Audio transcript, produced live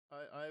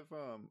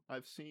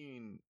I've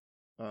seen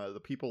the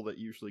people that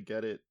usually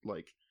get it,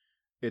 like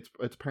it's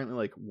apparently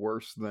like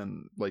worse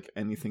than like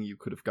anything you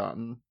could have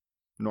gotten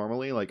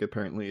normally. Like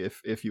apparently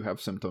if you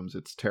have symptoms,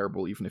 it's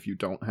terrible even if you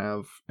don't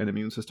have an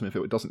immune system. If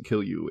it doesn't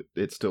kill you,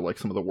 it's still like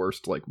some of the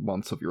worst like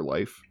months of your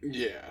life.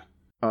 Yeah.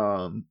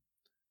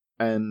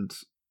 And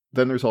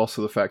then there's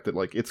also the fact that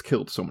like it's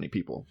killed so many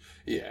people.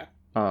 Yeah.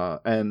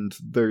 And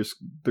there's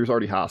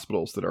already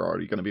hospitals that are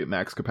already going to be at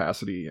max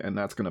capacity, and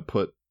that's going to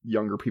put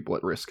younger people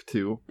at risk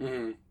too.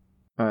 Mm-hmm.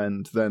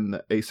 And then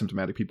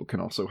asymptomatic people can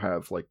also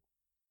have like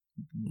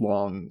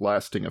long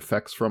lasting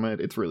effects from it.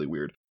 It's really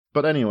weird.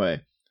 But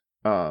anyway,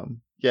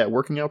 yeah,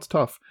 working out's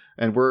tough.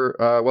 And we're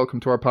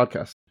welcome to our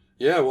podcast.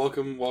 Yeah,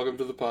 welcome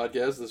to the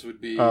podcast. This would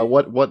be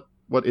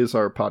what is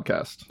our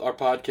podcast? Our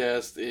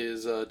podcast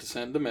is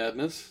Descent into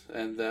Madness,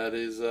 and that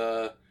is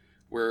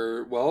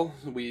where, well,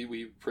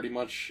 we pretty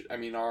much, I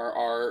mean,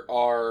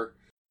 our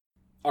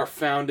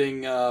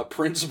founding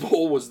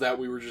principle was that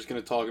we were just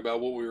going to talk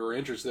about what we were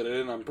interested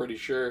in, I'm pretty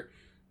sure,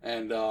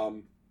 and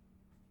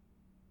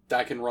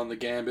that can run the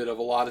gambit of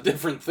a lot of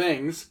different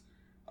things.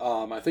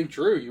 I think,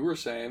 Drew, you were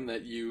saying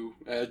that you,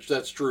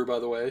 that's Drew, by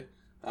the way,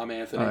 I'm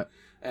Anthony.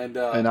 And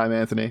I'm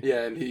Anthony.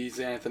 Yeah, and he's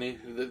Anthony.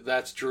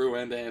 That's Drew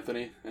and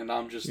Anthony, and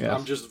I'm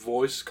just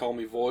voice. Call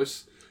me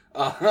voice.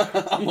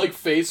 I'm like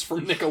Face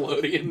from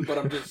Nickelodeon, but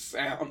I'm just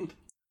sound.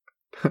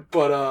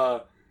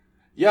 But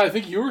yeah, I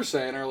think you were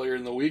saying earlier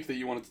in the week that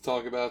you wanted to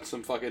talk about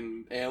some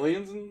fucking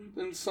aliens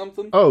and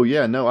something. Oh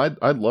yeah, no,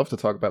 I'd love to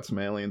talk about some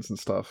aliens and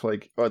stuff.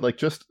 Like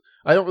just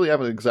I don't really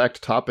have an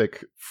exact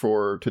topic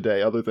for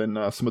today, other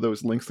than some of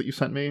those links that you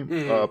sent me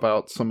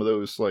about some of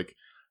those like.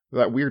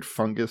 That weird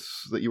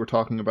fungus that you were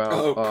talking about.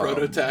 Oh,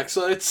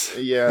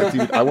 prototaxites? Yeah,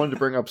 dude, I wanted to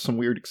bring up some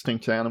weird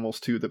extinct animals,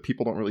 too, that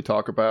people don't really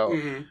talk about.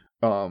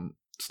 Mm-hmm.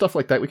 Stuff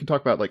like that. We can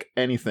talk about, like,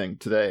 anything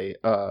today.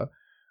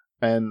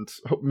 And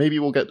maybe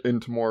we'll get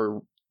into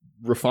more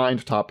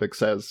refined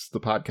topics as the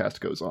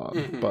podcast goes on.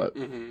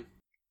 Mm-hmm.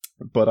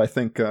 But I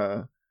think,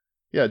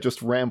 yeah,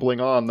 just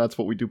rambling on, that's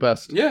what we do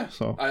best. Yeah.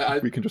 So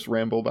we can just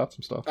ramble about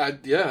some stuff.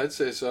 Yeah, I'd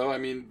say so. I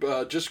mean,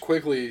 just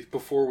quickly,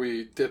 before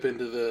we dip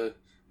into the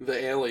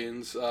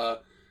aliens,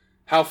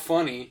 how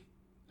funny,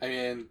 I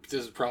mean,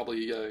 this is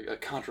probably a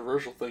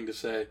controversial thing to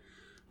say,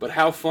 but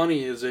how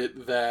funny is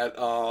it that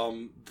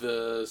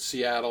the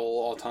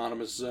Seattle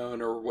Autonomous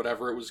Zone, or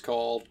whatever it was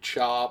called,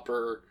 CHOP,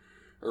 or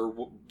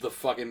the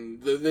fucking,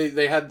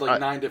 they had like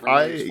 9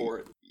 different names for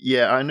it.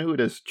 Yeah, I knew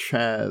it as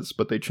Chaz,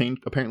 but they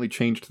apparently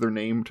changed their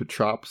name to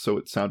CHOP so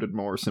it sounded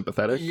more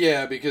sympathetic.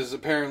 Yeah, because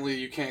apparently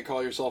you can't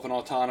call yourself an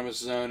autonomous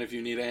zone if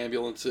you need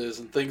ambulances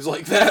and things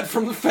like that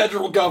from the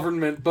federal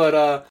government,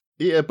 but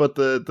yeah, but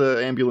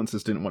the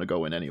ambulances didn't want to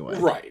go in anyway.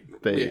 Right.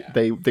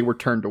 They were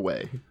turned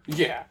away.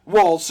 Yeah.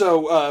 Well,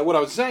 so what I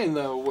was saying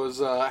though was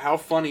how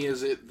funny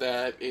is it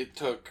that it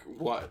took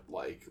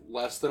like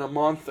less than a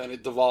month and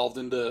it devolved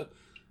into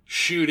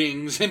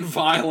shootings and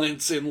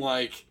violence and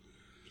like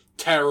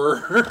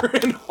terror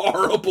and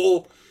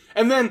horrible.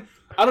 And then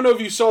I don't know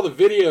if you saw the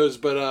videos,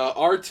 but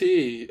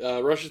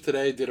RT Russia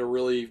Today did a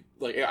really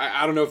like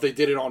I don't know if they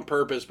did it on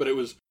purpose, but it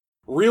was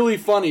really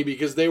funny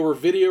because they were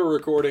video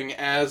recording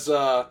as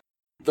the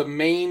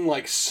main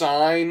like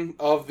sign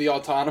of the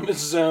autonomous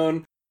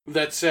zone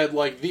that said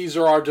like these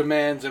are our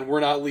demands and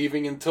we're not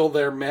leaving until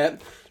they're met.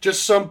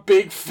 Just some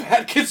big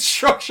fat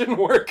construction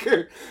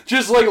worker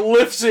just like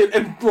lifts it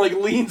and like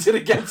leans it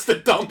against the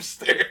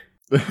dumpster.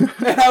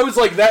 And I was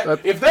like,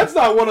 if that's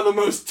not one of the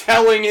most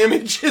telling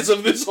images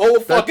of this whole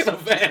fucking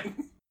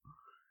event.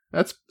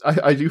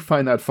 I do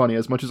find that funny,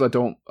 as much as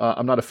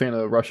I'm not a fan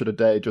of Russia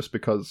Today just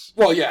because.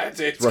 Well, yeah,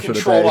 it's Russia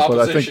controlled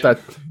Today, opposition. but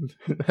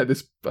I think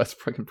that's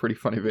fucking pretty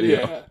funny video.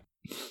 Yeah.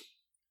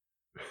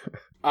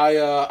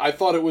 I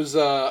thought it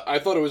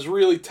was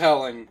really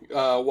telling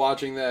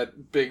watching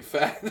that big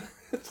fat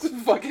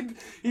fucking.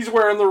 He's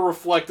wearing the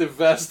reflective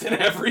vest and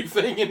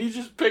everything, and he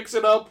just picks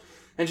it up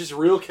and just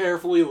real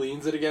carefully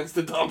leans it against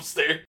the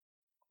dumpster.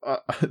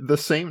 The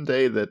same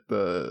day that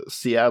the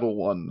Seattle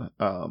one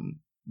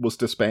was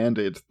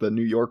disbanded, the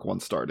New York one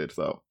started,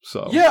 though.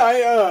 So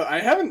yeah, I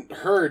haven't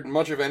heard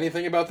much of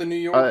anything about the New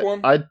York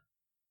one.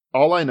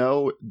 All I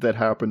know that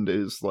happened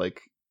is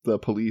like the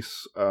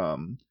police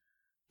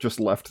just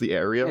left the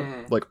area.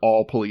 Mm-hmm. Like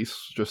all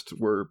police just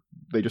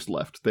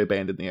left. They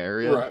abandoned the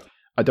area. Right.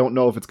 I don't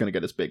know if it's going to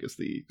get as big as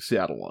the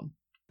Seattle one.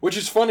 Which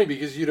is funny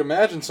because you'd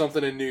imagine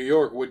something in New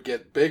York would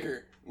get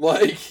bigger.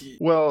 Like,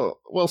 well,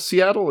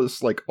 Seattle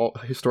has like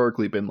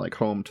historically been like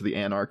home to the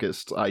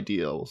anarchist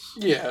ideals.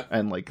 Yeah,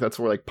 and like that's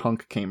where like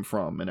punk came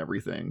from and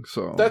everything.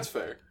 So that's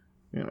fair.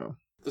 You know,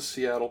 the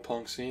Seattle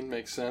punk scene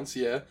makes sense.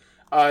 Yeah,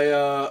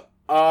 I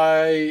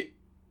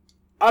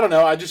don't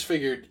know. I just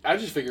figured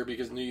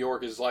because New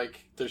York is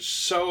like there's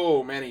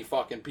so many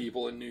fucking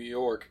people in New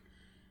York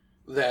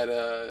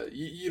that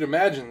you'd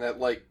imagine that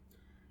like.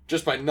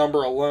 Just by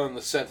number alone,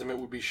 the sentiment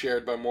would be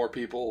shared by more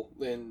people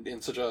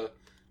in such a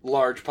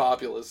large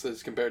populace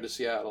as compared to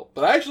Seattle.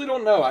 But I actually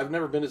don't know. I've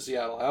never been to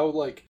Seattle.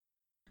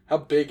 How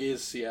big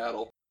is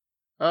Seattle?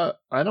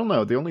 I don't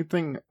know. The only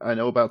thing I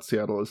know about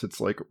Seattle is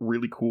it's like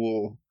really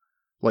cool.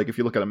 Like if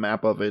you look at a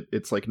map of it,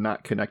 it's like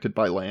not connected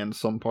by land.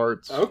 Some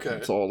parts, Okay.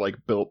 it's all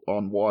like built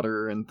on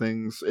water and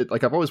things. It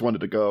like I've always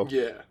wanted to go.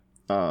 Yeah.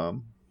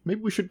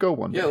 Maybe we should go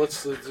one day. Yeah,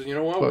 let's. You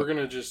know what? But,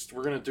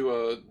 we're gonna do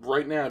a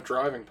right now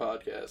driving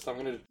podcast. I'm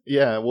gonna.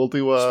 Yeah, we'll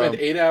do. Spend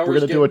 8 hours. We're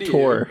gonna do a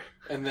tour,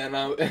 and then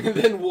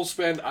we'll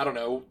spend. I don't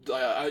know.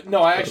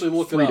 No, I actually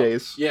looked 3 it up.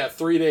 days. Yeah,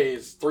 3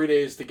 days. 3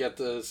 days to get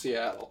to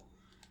Seattle.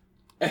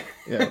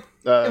 Yeah,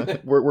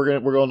 we're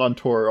going on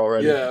tour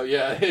already.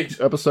 Yeah.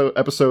 Episode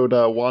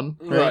 1,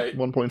 right?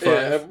 1.5.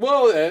 Yeah,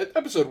 well,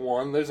 episode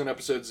 1. There's an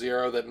episode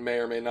 0 that may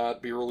or may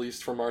not be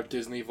released from our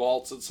Disney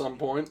vaults at some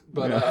point,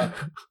 but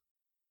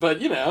but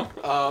you know,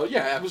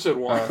 episode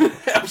 1.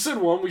 Episode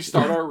 1, we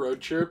start our road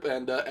trip,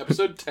 and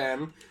episode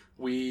 10,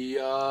 we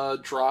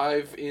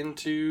drive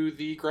into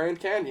the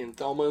Grand Canyon,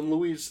 Thelma and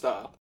Louise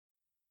style.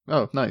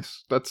 Oh,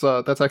 nice. That's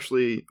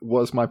actually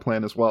was my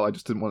plan as well. I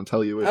just didn't want to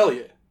tell you it. Hell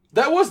yeah.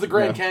 That was the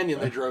Grand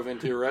Canyon they drove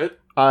into, right?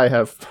 I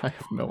have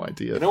no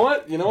idea. You know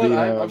what?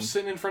 I'm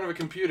sitting in front of a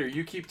computer.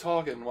 You keep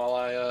talking while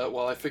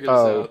I figure this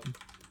out.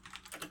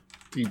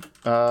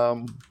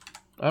 I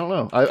don't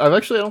know. I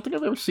don't think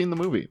I've ever seen the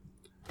movie.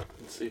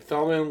 Let's see.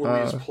 Thelma and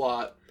Louise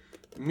plot.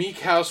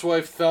 Meek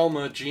housewife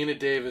Thelma, Gina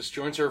Davis,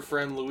 joins her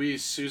friend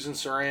Louise, Susan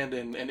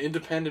Sarandon, an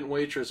independent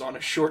waitress, on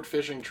a short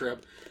fishing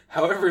trip.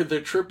 However,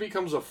 their trip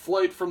becomes a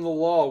flight from the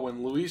law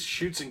when Louise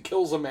shoots and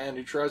kills a man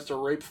who tries to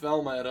rape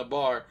Thelma at a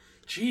bar.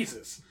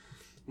 Jesus.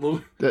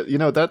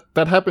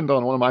 That happened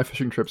on one of my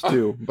fishing trips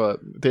too,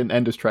 but didn't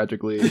end as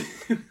tragically.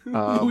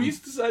 Louise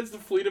decides to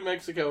flee to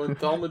Mexico and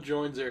Thelma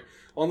joins her.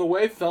 On the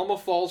way, Thelma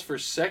falls for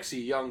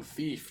sexy young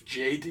thief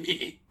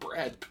JD,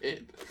 Brad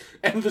Pitt,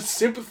 and the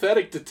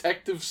sympathetic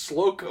detective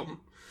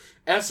Slocum,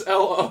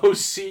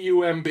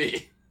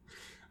 Slocumb,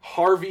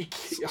 Harvey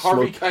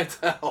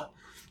Keitel.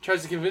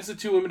 Tries to convince the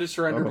two women to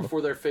surrender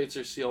before their fates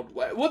are sealed.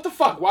 What the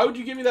fuck? Why would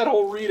you give me that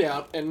whole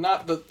readout and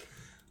not the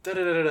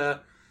da-da-da-da-da?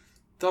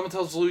 Thelma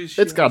tells Louise...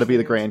 It's got to be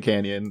the Grand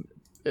Canyon.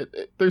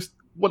 There's...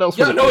 What else?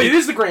 Yeah, no, it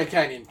is the Grand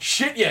Canyon.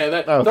 Shit,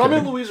 yeah. Thelma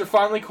and Louise are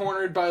finally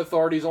cornered by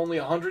authorities only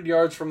 100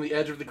 yards from the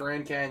edge of the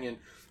Grand Canyon.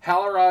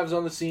 Hal arrives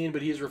on the scene,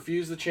 but he has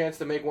refused the chance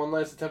to make one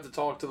last attempt to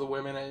talk to the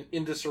women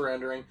into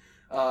surrendering.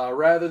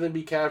 Rather than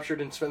be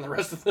captured and spend the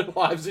rest of their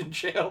lives in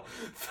jail,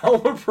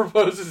 Thelma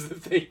proposes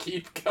that they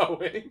keep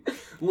going.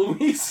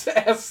 Louise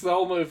asks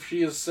Thelma if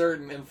she is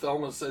certain, and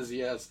Thelma says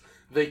yes.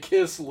 They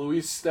kiss,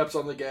 Louise steps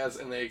on the gas,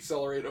 and they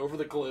accelerate over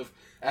the cliff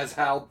as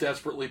Hal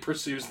desperately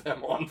pursues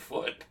them on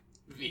foot.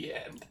 The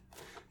end.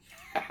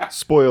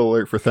 Spoiler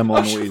alert for Thelma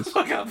and Louise.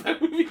 Fuck up,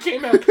 that movie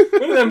came out. When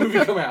did that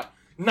movie come out?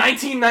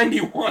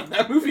 1991.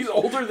 That movie's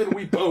older than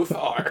we both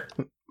are.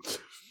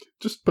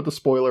 Just put the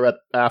spoiler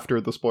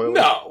after the spoiler.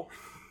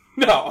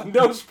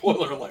 No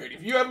spoiler alert.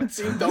 If you haven't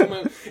seen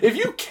Thelma, if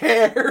you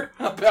care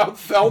about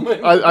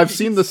Thelma, I've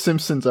seen the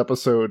Simpsons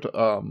episode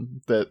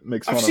that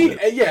makes fun of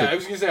it. Yeah, I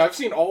was gonna say I've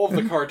seen all of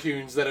the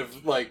cartoons that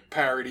have like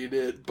parodied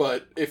it.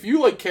 But if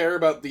you like care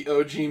about the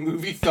OG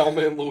movie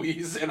Thelma and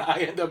Louise, and I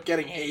end up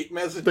getting hate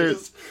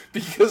messages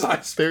because I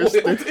spoiled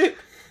it,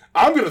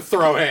 I'm gonna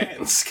throw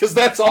hands because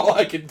that's all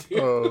I can do.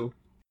 Oh.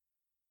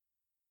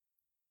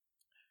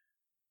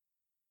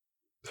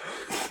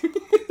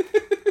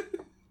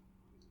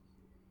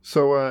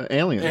 So,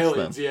 aliens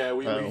then. Yeah,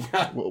 we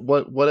got...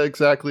 What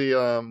exactly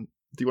do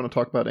you want to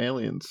talk about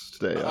aliens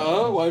today?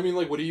 Well, I mean,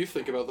 like, what do you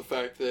think about the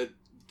fact that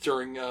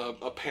during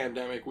a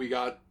pandemic we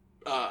got,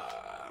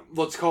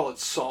 let's call it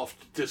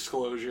soft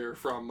disclosure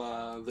from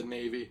the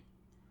Navy?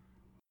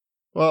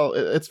 Well,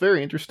 it's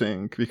very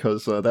interesting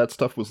because that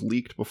stuff was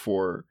leaked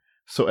before,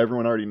 so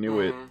everyone already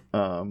knew it.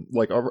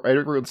 Like,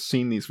 everyone's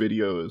seen these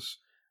videos,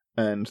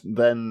 and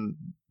then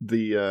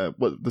the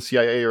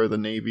CIA or the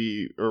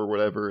Navy or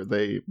whatever,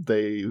 they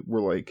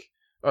were like,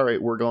 all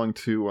right, we're going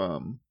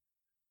to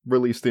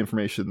release the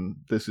information.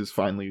 This is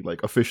finally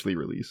like officially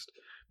released.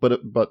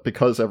 But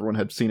because everyone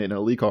had seen it in a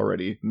leak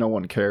already, no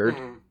one cared.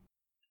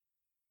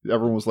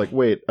 Everyone was like,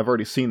 wait, I've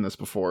already seen this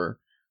before.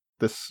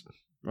 I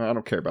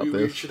don't care about this.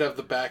 We should have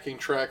the backing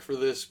track for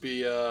this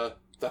be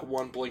that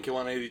one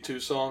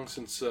Blink-182 song,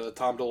 since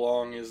Tom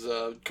DeLonge is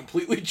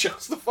completely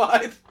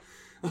justified.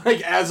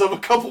 Like, as of a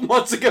couple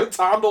months ago,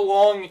 Tom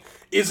DeLonge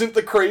isn't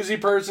the crazy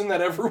person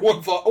that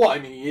everyone thought. Well, I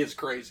mean, he is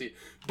crazy,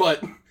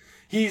 but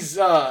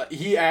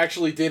he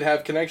actually did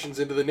have connections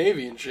into the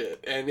Navy and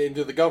shit, and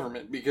into the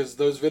government, because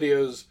those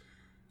videos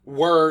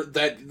were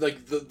they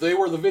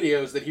were the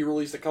videos that he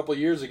released a couple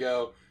years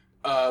ago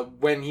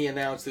when he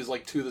announced his,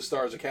 like, To the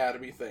Stars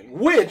Academy thing,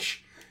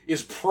 which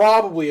is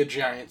probably a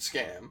giant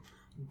scam,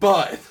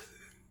 but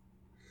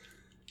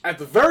at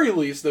the very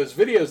least, those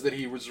videos that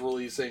he was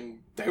releasing,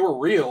 they were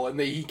real, and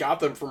he got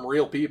them from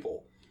real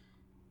people.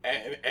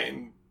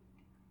 And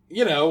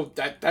you know,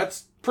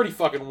 that's pretty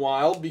fucking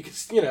wild,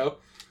 because, you know,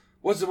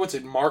 what's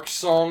it, Mark's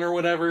song or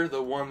whatever?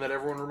 The one that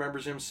everyone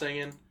remembers him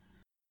singing?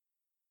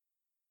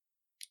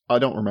 I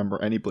don't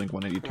remember any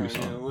Blink-182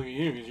 song. Yeah, look at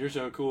you, because you're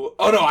so cool.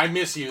 Oh no, I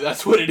Miss You,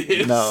 that's what it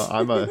is. No,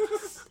 I'm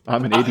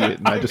an idiot,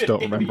 and I just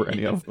don't remember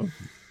any of them.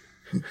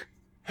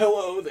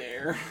 Hello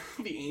there,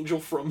 the angel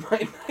from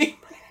my nightmare.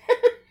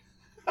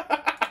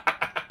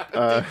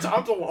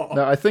 Tom DeLonge.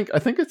 No, I think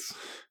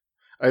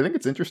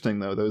it's interesting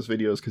though, those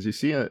videos, because you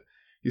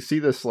see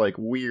this like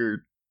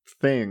weird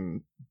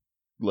thing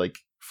like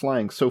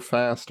flying so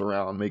fast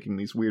around, making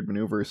these weird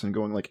maneuvers and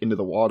going like into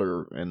the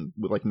water and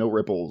with like no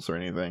ripples or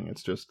anything.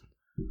 It's just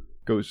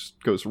goes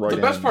right in.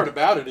 The best part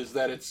about it is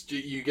that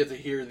you get to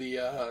hear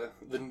the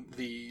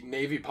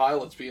Navy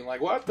pilots being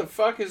like, "What the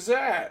fuck is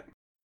that?"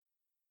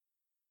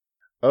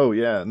 Oh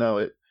yeah, no,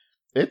 it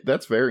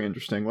that's very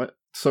interesting.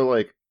 So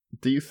like,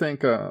 do you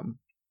think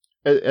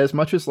as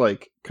much as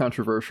like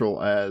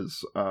controversial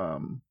as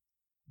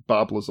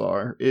Bob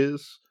Lazar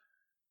is,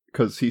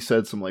 because he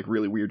said some like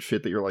really weird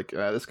shit that you're like,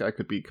 this guy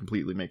could be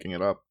completely making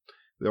it up,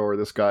 or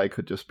this guy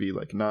could just be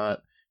like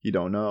not, you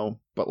don't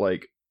know, but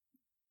like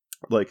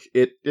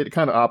it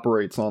kind of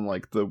operates on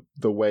like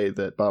the way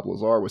that Bob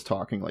Lazar was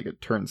talking, like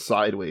it turns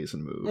sideways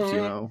and moves, Mm-hmm.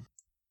 you know.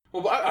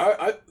 Well,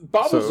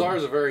 Bob Lazar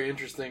is a very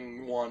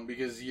interesting one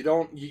because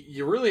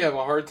you really have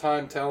a hard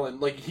time telling.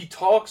 Like, he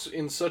talks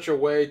in such a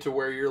way to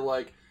where you're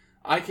like,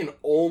 I can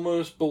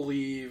almost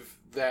believe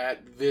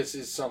that this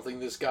is something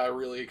this guy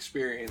really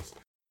experienced.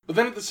 But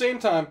then at the same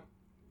time,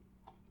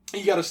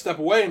 you got to step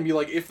away and be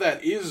like, if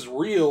that is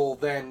real,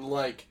 then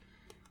like,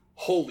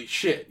 holy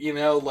shit, you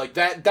know, like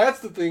that's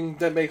the thing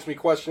that makes me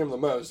question him the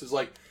most, is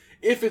like,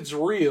 if it's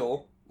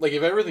real, like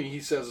if everything he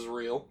says is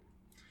real,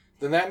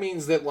 then that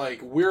means that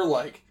like we're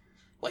like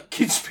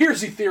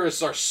conspiracy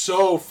theorists are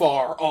so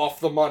far off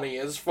the money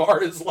as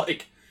far as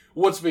like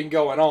what's been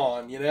going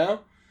on, you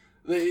know?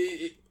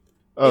 It's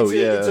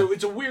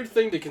a weird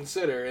thing to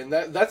consider, and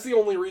that's the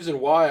only reason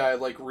why I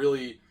like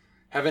really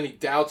have any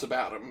doubts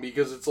about him,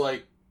 because it's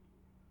like,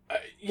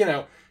 you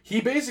know,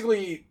 he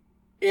basically,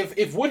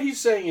 if what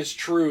he's saying is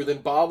true,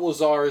 then Bob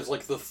Lazar is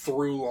like the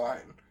through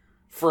line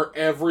for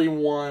every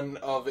one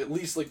of at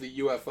least like the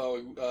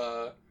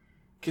UFO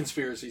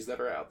conspiracies that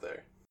are out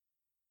there.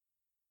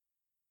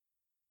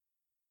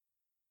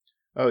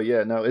 Oh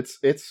yeah, no, it's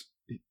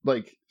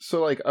like,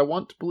 so like I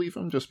want to believe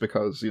him just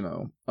because, you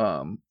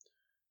know,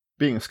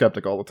 being a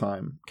skeptic all the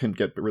time can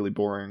get really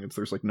boring.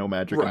 There's like no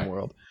magic in the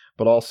world.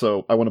 But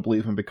also I want to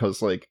believe him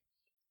because like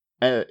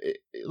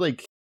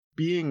like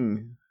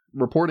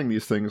reporting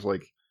these things,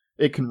 like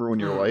it can ruin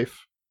your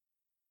life.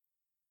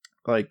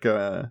 Like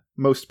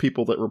most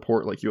people that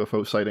report like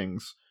UFO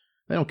sightings,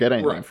 they don't get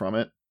anything from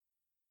it.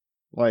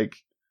 Like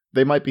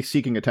they might be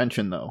seeking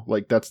attention though.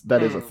 Like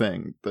that is a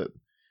thing that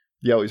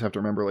you always have to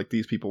remember. Like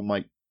these people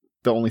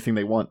the only thing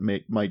they want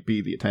might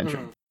be the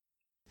attention.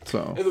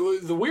 So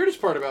the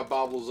weirdest part about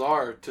Bob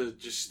Lazar, to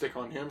just stick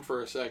on him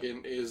for a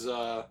second, is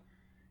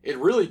it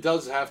really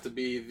does have to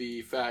be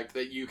the fact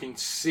that you can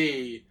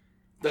see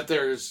that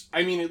there's,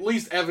 I mean, at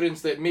least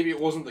evidence that maybe it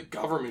wasn't the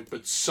government,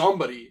 but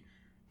somebody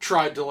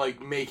tried to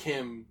like make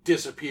him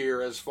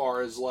disappear as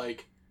far as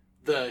like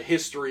the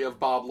history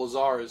of Bob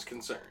Lazar is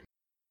concerned.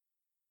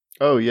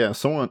 Oh yeah,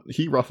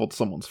 he ruffled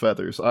someone's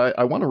feathers.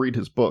 I want to read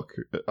his book.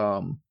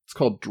 It's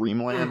called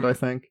Dreamland, I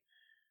think.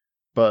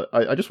 But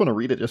I just want to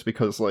read it just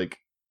because, like,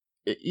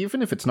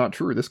 even if it's not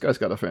true, this guy's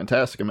got a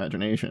fantastic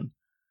imagination.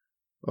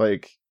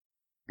 Like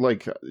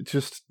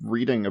just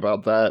reading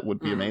about that would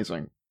be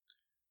amazing.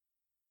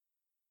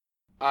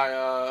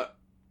 I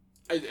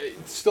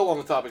still on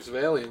the topics of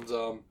aliens.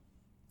 Do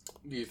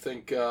you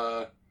think?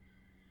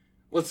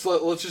 Let's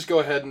just go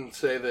ahead and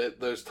say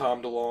that those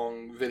Tom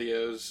DeLonge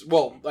videos.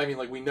 Well, I mean,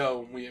 like we've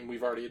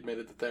already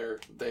admitted that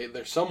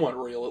they're somewhat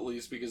real, at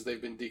least because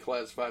they've been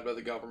declassified by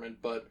the government.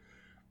 But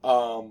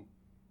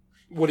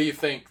what do you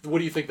think? What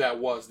do you think that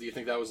was? Do you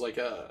think that was like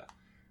a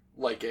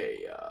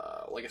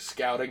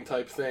scouting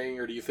type thing,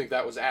 or do you think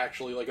that was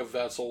actually like a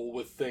vessel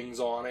with things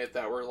on it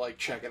that were like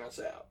checking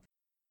us out?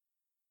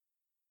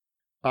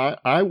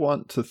 I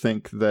want to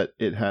think that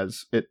it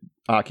has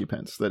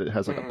occupants, that it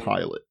has like a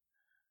pilot.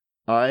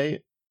 I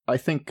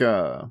think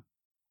I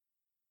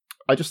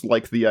just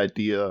like the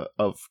idea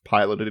of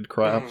piloted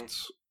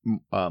crafts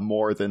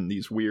more than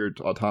these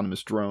weird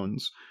autonomous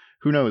drones.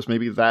 Who knows?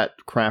 Maybe that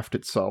craft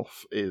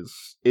itself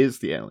is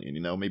the alien.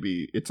 You know,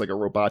 maybe it's like a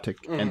robotic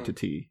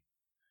entity,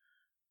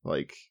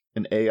 like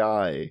an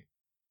AI,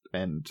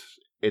 and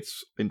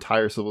its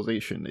entire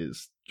civilization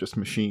is just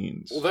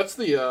machines. Well, that's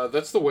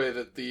the way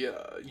that the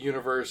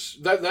universe.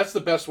 That's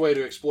the best way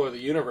to explore the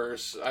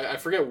universe. I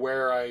forget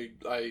where I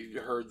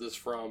heard this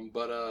from,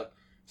 but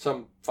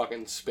some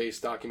fucking space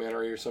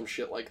documentary or some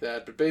shit like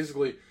that. But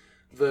basically,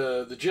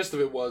 the gist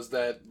of it was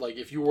that, like,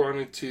 if you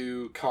wanted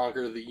to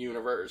conquer the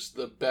universe,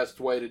 the best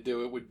way to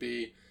do it would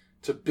be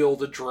to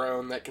build a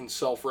drone that can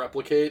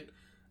self-replicate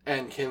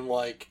and can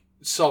like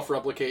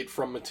self-replicate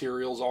from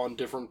materials on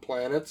different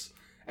planets,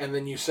 and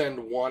then you send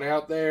one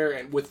out there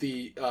and with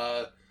the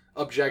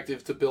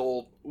objective to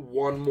build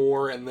one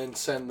more and then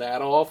send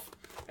that off,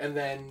 and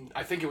then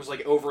I think it was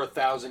like over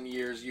 1,000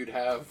 years you'd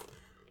have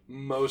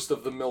most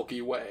of the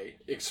Milky Way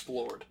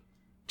explored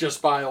just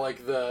by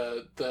like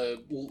the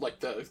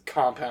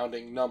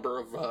compounding number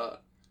of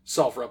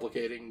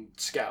self-replicating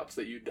scouts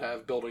that you'd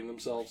have building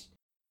themselves.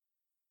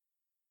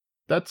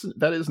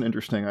 that is an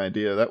interesting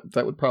idea.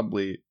 That would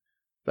probably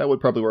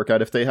work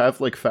out if they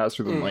have like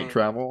faster than light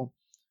travel.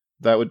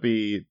 That would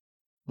be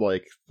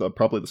like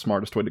probably the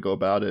smartest way to go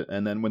about it.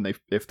 And then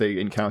if they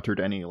encountered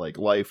any like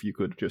life, you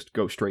could just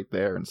go straight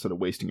there instead of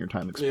wasting your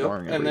time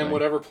exploring. Yep. And then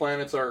whatever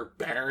planets are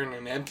barren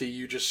and empty,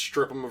 you just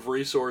strip them of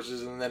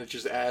resources, and then it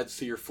just adds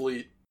to your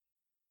fleet.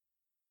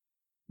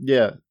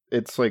 Yeah,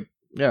 it's like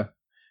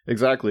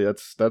exactly.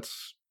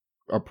 That's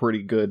a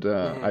pretty good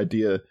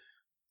idea.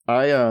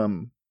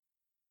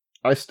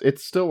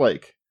 It's still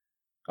like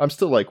I'm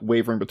still like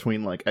wavering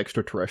between like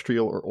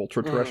extraterrestrial or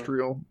ultra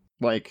terrestrial,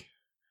 like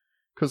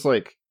because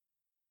like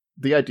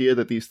the idea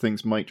that these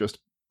things might just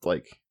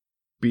like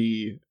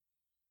be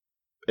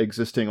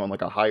existing on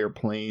like a higher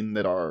plane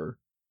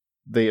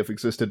they have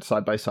existed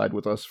side by side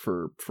with us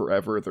for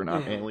forever. They're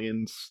not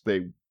aliens.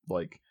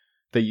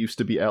 They used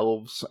to be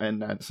elves,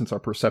 and that since our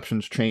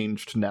perceptions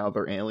changed, now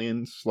they're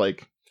aliens.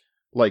 Like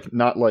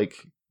not like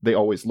they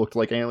always looked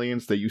like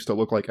aliens. They used to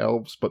look like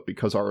elves, but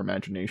because our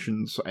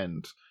imaginations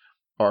and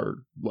our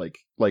like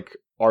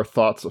our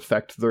thoughts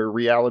affect their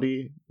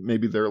reality,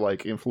 maybe they're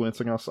like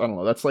influencing us. I don't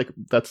know. That's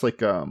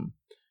like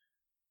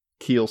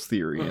Keel's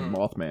theory in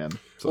Mothman.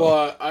 So.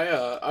 Well,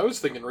 I was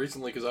thinking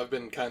recently, because I've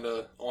been kind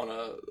of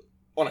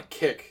on a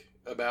kick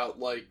about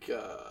like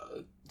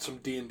some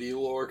D&D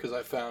lore, because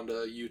I found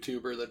a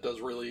YouTuber that does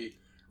really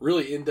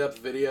really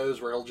in-depth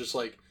videos where he'll just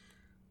like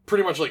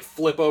pretty much like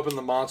flip open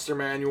the monster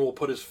manual,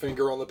 put his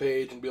finger on the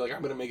page, and be like,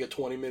 I'm going to make a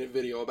 20-minute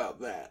video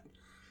about that.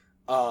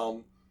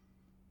 And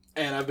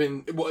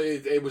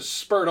it was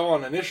spurred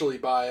on initially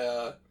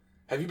by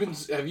have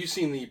you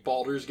seen the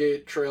Baldur's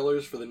Gate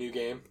trailers for the new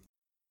game?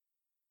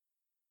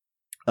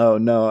 Oh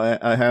no,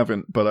 I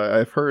haven't, but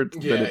I've heard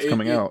that it's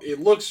coming out. It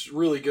looks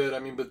really good. I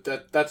mean, but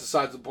that's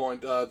aside the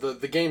point.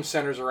 The game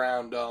centers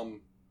around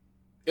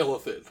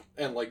Illithid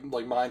and like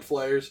mind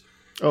flayers.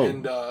 Oh,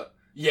 and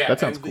that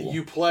sounds cool.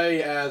 You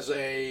play as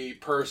a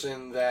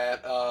person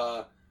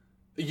that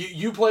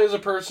you play as a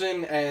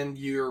person, and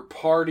your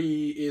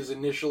party is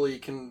initially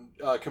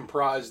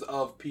comprised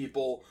of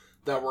people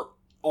that were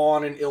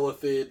on an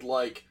Illithid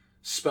like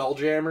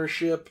spelljammer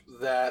ship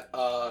that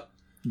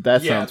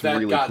sounds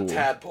really got cool.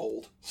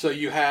 Tadpoled. So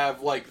you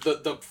have like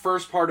the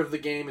first part of the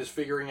game is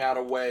figuring out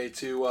a way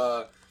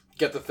to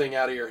get the thing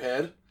out of your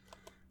head,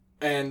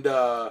 and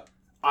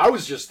I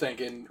was just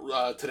thinking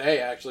today,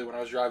 actually, when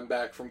I was driving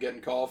back from getting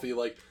coffee,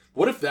 like,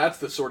 what if that's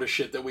the sort of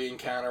shit that we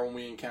encounter when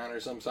we encounter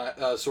some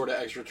sort of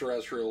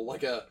extraterrestrial,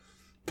 like a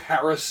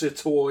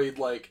parasitoid,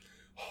 like,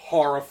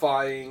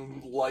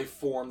 horrifying life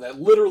form that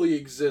literally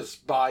exists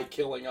by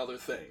killing other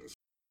things?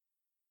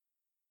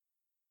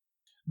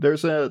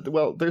 There's an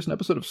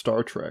episode of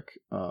Star Trek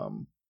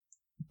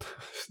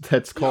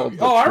that's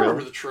called I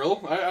remember the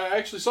Trill. I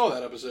actually saw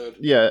that episode.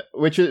 Yeah,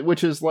 which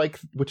is like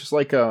it's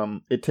like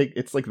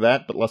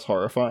that but less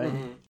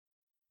horrifying.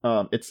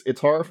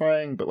 It's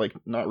horrifying, but like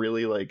not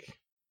really. Like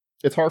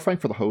it's horrifying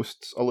for the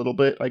hosts a little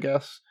bit, I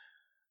guess,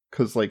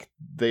 because like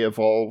they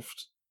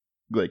evolved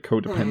like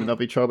codependent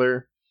of each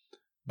other.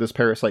 This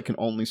parasite can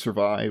only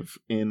survive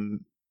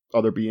in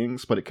other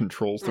beings, but it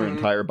controls their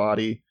entire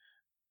body.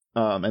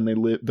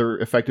 And they're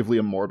effectively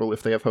immortal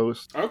if they have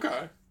hosts.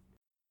 Okay.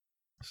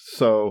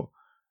 So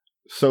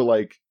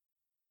like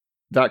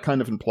that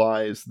kind of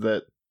implies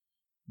that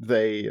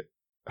they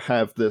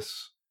have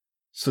this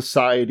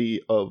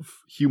society of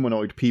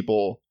humanoid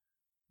people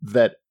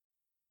that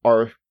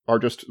are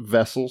just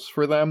vessels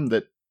for them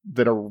that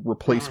are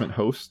replacement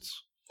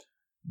hosts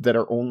that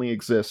are only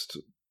exist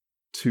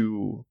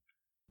to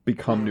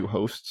become new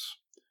hosts,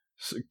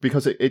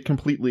 because it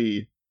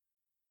completely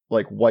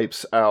like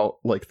wipes out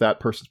like that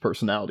person's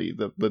personality.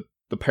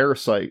 The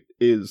parasite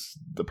is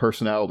the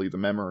personality, the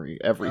memory,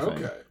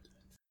 everything.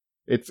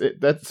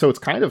 Okay. So it's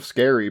kind of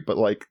scary, but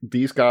like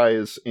these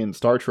guys in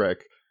Star Trek,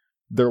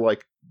 they're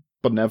like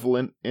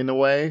benevolent in a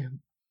way.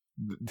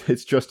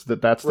 It's just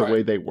that's the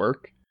way they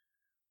work.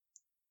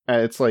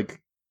 And it's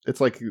like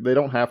they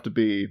don't have to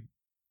be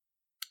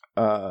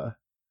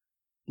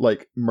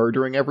like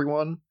murdering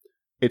everyone.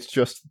 It's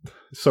just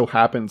so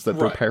happens that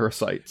they're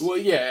parasites. Well,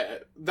 yeah,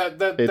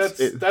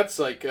 that's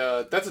like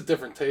that's a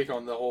different take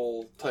on the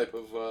whole type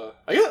of.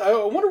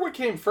 I wonder what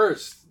came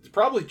first.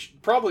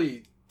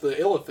 Probably the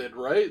Illithid,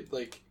 right?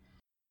 Like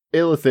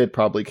Illithid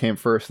probably came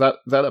first. That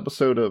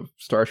episode of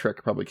Star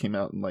Trek probably came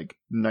out in like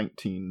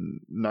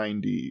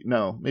 1990.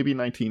 No, maybe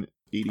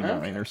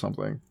 1989 or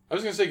something. I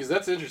was gonna say, because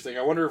that's interesting.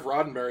 I wonder if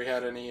Roddenberry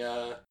had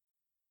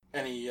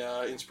any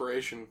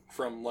inspiration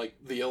from like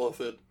the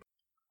Illithid.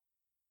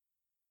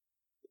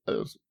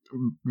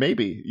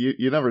 Maybe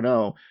you never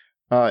know.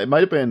 It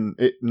might have been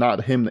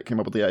not him that came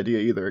up with the idea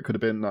either. It could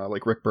have been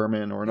like Rick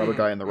Berman or another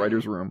guy in the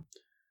writers' room,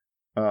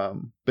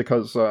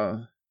 because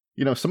some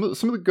of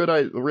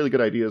the really good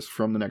ideas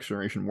from the Next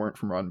Generation weren't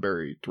from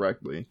Roddenberry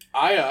directly.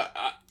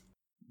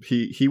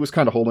 He was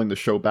kind of holding the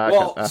show back.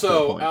 Well, at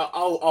so that point.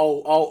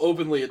 I'll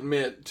openly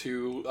admit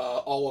to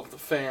all of the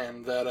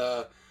fan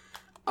that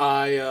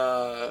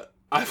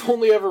I've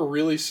only ever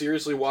really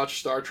seriously watched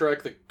Star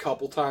Trek the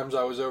couple times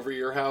I was over at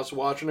your house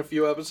watching a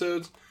few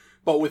episodes.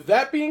 But with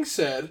that being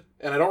said,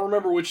 and I don't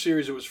remember which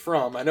series it was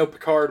from. I know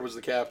Picard was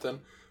the captain,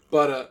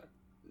 but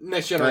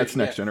Next Generation. That's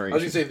Next Generation. I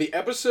was gonna say the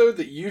episode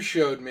that you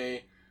showed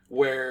me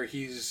where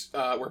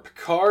where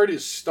Picard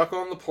is stuck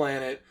on the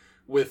planet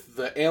with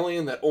the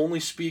alien that only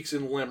speaks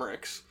in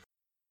limericks.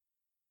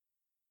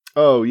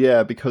 Oh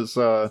yeah, because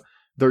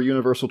their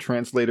universal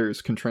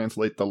translators can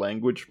translate the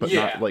language, but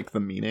not like the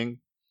meaning.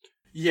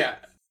 Yeah.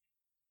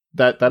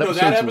 That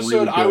episode,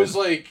 really I was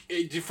like,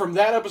 from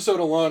that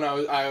episode alone,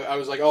 I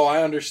was like, oh,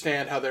 I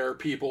understand how there are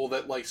people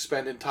that like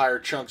spend entire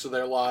chunks of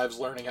their lives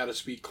learning how to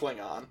speak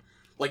Klingon.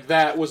 Like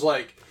that was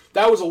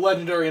a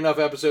legendary enough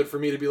episode for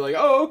me to be like,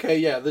 oh, okay,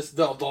 yeah,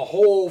 the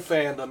whole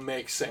fandom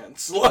makes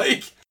sense.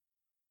 Like,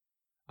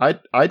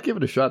 I'd give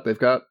it a shot. They've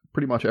got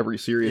pretty much every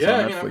series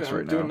on Netflix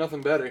right now. Doing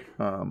nothing better.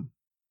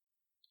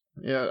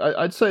 Yeah,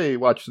 I'd say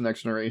watch The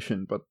Next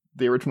Generation, but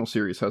the original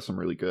series has some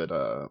really good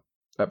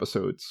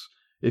episodes.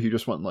 If you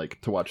just want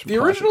like to watch some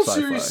the original sci-fi.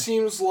 series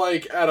seems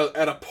like at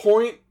a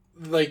point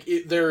like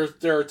there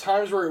are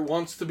times where it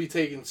wants to be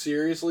taken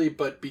seriously,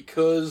 but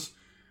because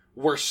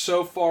we're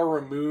so far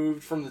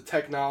removed from the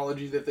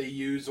technology that they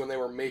used when they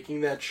were making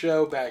that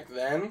show back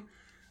then,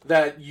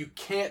 that you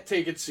can't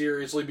take it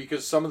seriously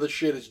because some of the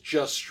shit is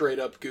just straight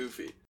up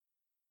goofy.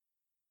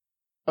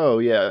 Oh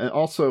yeah, and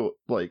also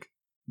like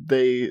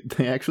they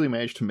actually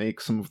managed to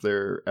make some of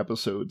their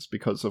episodes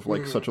because of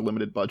like such a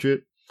limited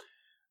budget.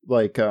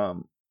 Like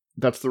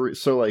that's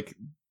so like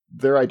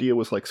their idea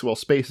was like, so, well,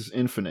 space is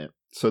infinite,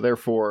 so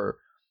therefore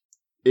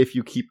if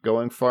you keep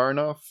going far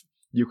enough,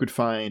 you could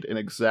find an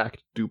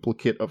exact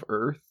duplicate of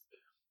Earth,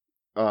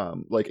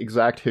 like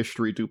exact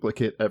history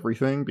duplicate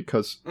everything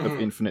because of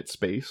infinite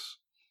space,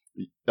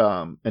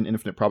 and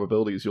infinite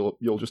probabilities.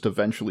 You'll just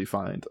eventually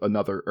find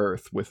another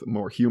Earth with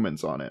more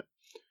humans on it,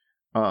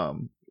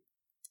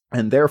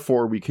 and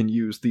therefore we can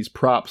use these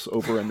props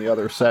over in the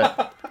other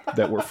set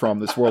that were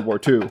from this World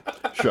War II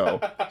show.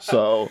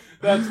 So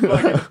that's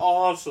fucking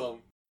awesome.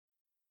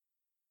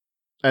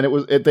 And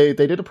they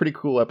did a pretty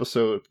cool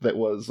episode that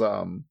was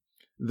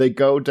they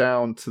go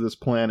down to this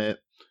planet,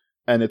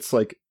 and it's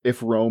like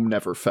if Rome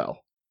never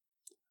fell,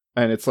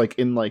 and it's like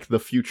in like the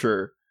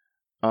future,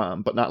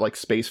 but not like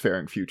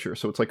spacefaring future.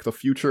 So it's like the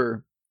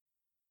future.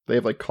 They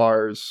have like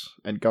cars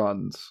and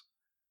guns,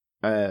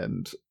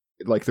 and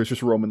like there's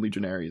just Roman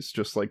legionaries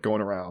just like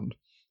going around,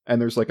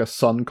 and there's like a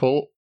sun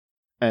cult,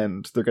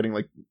 and they're getting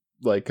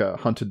like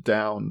hunted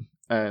down,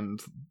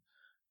 and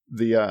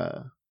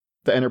the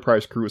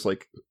Enterprise crew is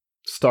like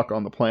stuck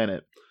on the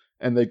planet,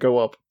 and they go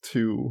up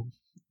to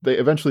they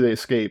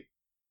escape,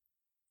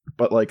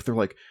 but like they're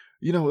like,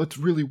 what's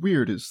really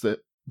weird is that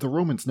the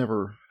Romans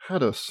never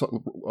had a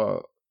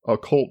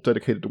cult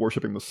dedicated to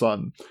worshiping the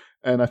sun,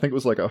 and I think it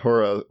was like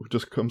Ahura who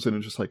just comes in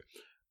and just like,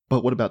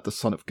 but what about the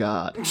Son of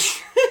God?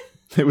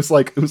 it was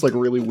like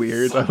really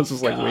weird. I was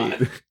just like,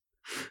 wait.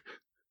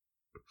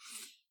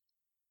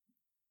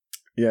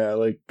 Yeah,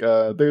 like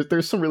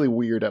there's some really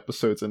weird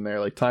episodes in there.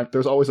 Like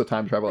there's always a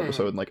time travel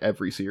episode in like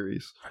every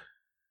series,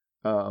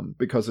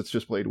 because it's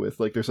just played with.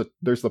 Like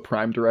there's the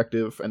Prime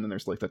Directive, and then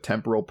there's like the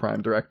Temporal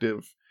Prime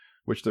Directive,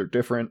 which they're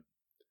different.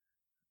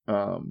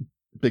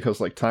 Because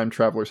like time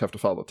travelers have to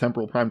follow the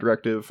Temporal Prime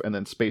Directive, and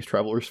then space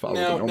travelers follow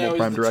the normal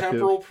Prime Directive. Is the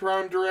Temporal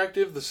Prime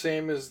Directive the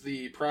same as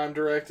the Prime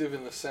Directive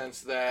in the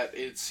sense that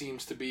it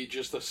seems to be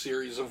just a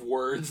series of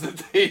words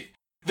that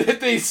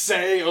they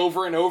say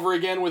over and over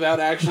again without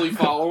actually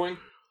following?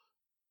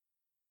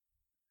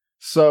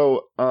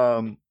 So,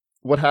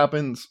 what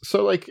happens?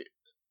 So, like,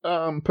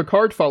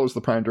 Picard follows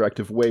the Prime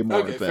Directive way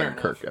more than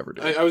Kirk ever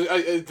did.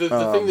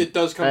 The thing that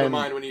does come to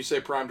mind when you say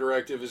Prime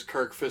Directive is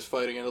Kirk fist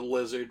fighting a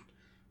lizard.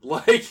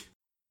 Like,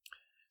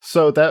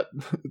 so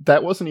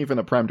that wasn't even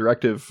a Prime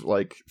Directive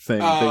like thing.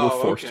 They were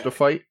forced to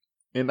fight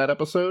in that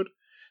episode.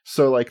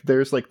 So, like,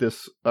 there's like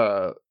this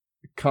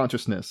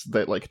consciousness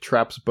that like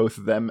traps both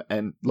of them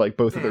and like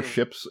both of their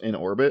ships in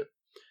orbit,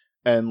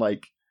 and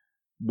like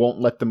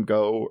won't let them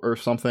go or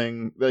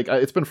something. Like,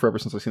 it's been forever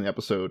since I've seen the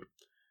episode,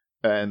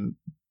 and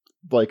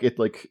like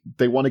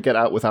they want to get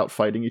out without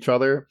fighting each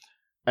other,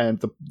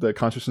 and the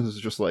consciousness is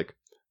just like,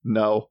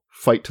 no,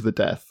 fight to the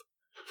death.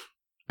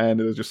 And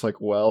it was just like,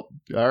 well,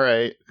 all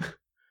right.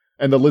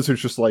 And the lizard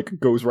just like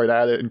goes right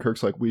at it, and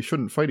Kirk's like, we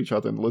shouldn't fight each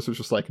other, and the lizard's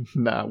just like,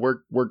 nah,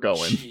 we're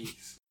going.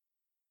 Jeez.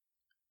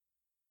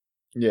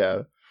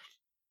 Yeah,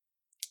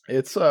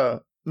 it's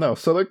no,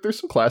 so like there's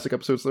some classic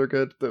episodes that are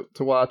good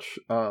to watch.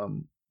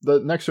 The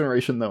Next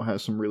Generation though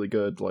has some really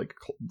good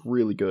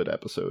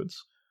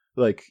episodes.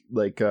 Like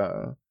they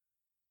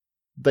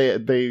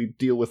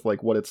deal with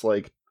like what it's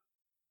like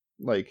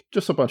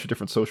just a bunch of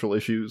different social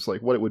issues,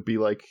 like what it would be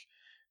like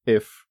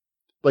if,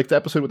 like, the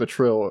episode with the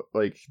Trill,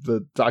 like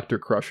the Dr.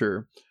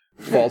 Crusher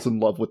falls in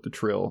love with the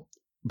Trill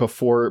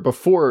before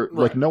right.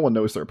 Like no one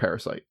knows they're a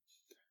parasite,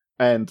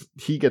 and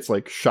he gets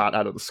like shot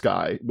out of the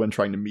sky when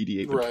trying to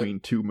mediate between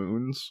two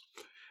moons.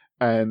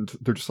 And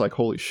they're just like,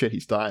 holy shit,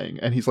 he's dying.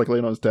 And he's like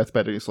laying on his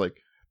deathbed, and he's like,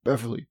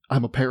 Beverly,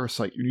 I'm a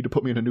parasite. You need to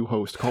put me in a new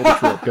host. Call the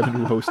Trill. Get a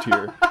new host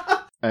here.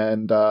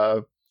 And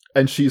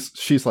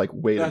she's like,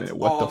 wait a minute,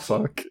 what the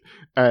fuck?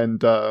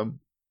 And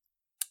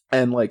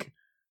And like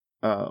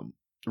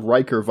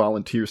Riker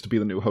volunteers to be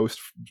the new host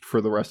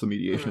for the rest of the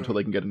mediation until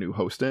they can get a new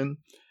host in.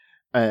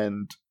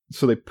 And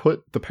so they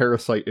put the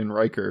parasite in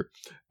Riker,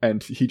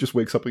 and he just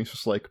wakes up and he's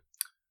just like,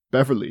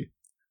 Beverly,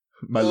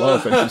 my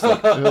love. And she's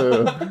like,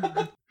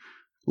 ugh.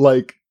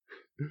 Like,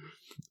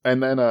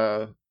 and then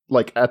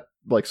like at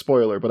like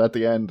spoiler, but at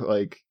the end,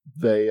 like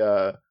they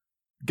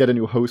get a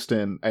new host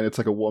in, and it's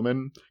like a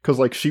woman, because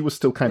like she was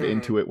still kind of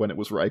into it when it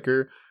was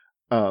Riker.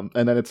 And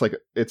then it's like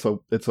it's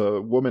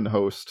a woman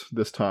host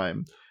this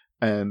time,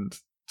 and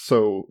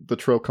so the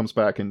Trill comes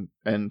back and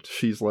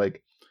she's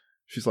like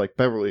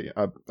Beverly,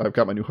 I've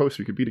got my new host.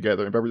 We could be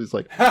together. And Beverly's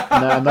like, nah,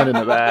 I'm not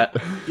into that.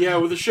 Yeah,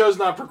 well, the show's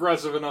not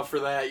progressive enough for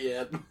that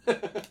yet.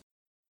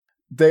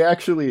 They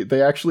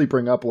actually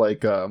bring up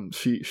like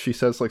she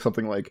says like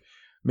something like,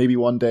 maybe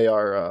one day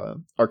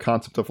our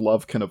concept of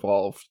love can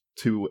evolve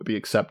to be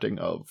accepting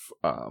of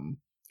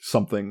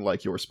something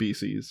like your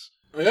species.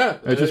 Yeah,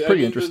 it's just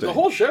pretty interesting. The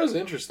whole show's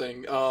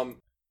interesting.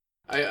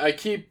 I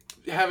keep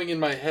having in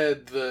my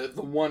head the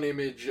one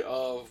image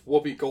of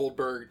Whoopi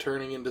Goldberg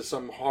turning into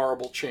some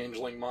horrible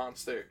changeling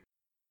monster.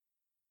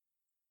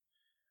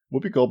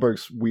 Whoopi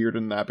Goldberg's weird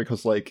in that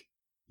because like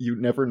you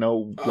never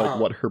know like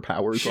what her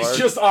powers are. She's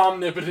just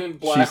omnipotent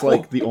black. She's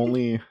like the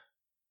only.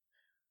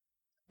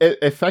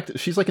 In fact,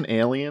 she's like an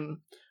alien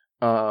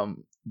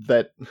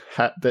that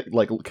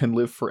like can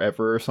live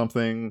forever or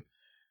something.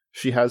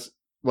 She has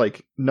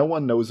like no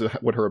one knows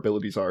what her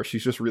abilities are.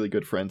 She's just really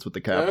good friends with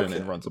the captain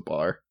and runs a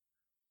bar.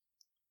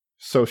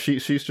 So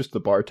she's just the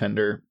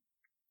bartender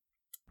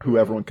who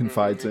everyone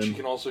confides in. She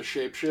can also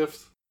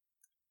shapeshift.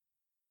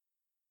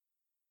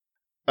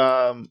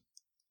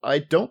 I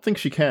don't think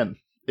she can.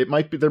 It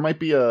might be there might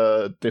be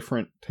a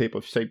different type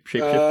of shapeshifter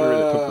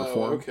that took her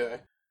form. Okay.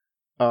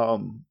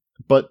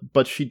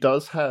 But she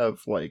does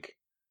have like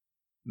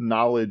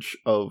knowledge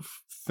of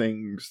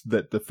things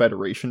that the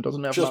Federation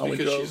doesn't have knowledge of.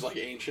 Just because she's like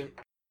ancient.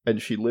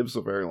 And she lives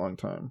a very long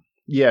time.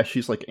 Yeah,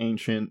 she's like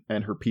ancient,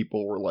 and her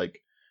people were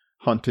like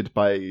hunted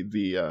by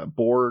the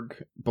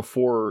Borg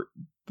before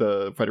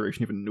the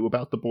Federation even knew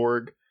about the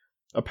Borg.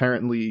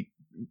 Apparently,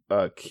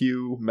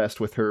 Q messed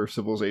with her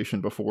civilization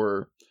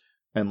before,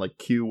 and like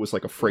Q was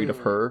like afraid of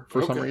her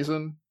for some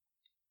reason.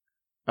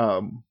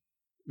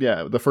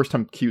 Yeah, the first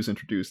time Q's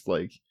introduced,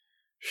 like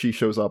she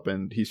shows up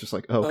and he's just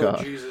like, "Oh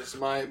god, Jesus,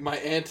 my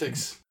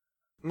antics,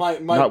 my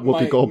not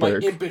Whoopi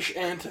Goldberg, my impish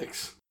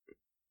antics."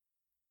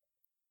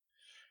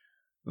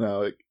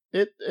 No,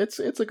 it's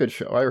a good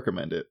show. I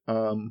recommend it.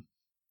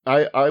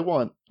 I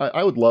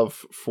would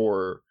love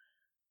for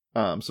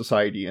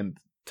society and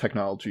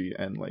technology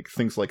and like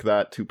things like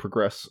that to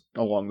progress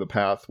along the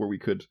path where we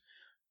could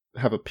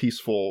have a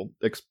peaceful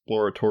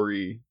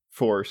exploratory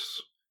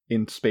force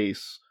in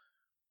space,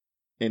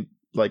 and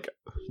like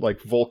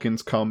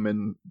Vulcans come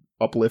and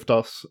uplift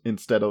us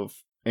instead of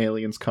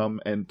aliens come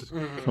and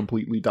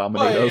completely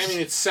dominate us. I mean,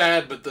 it's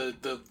sad, but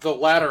the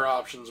latter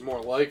option's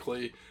more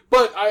likely.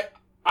 But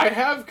I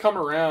have come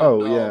around.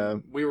 Oh yeah,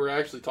 we were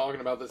actually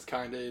talking about this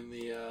kind of in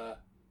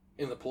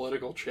the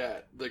political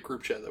chat, the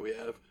group chat that we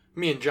have.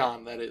 Me and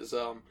John, that is,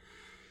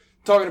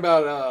 talking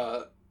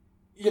about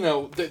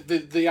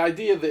the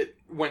idea that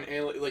when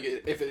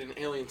if an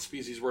alien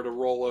species were to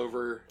roll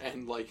over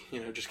and like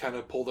just kind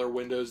of pull their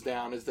windows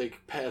down as they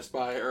pass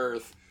by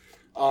Earth,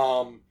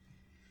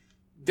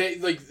 they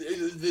like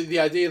the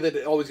idea that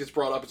it always gets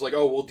brought up is like,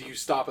 oh well, do you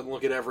stop and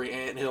look at every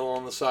anthill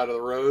on the side of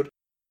the road?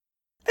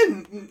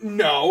 And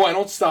no, I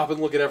don't stop and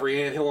look at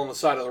every anthill on the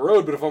side of the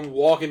road, but if I'm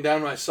walking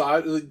down the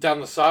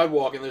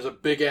sidewalk and there's a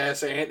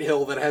big-ass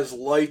anthill that has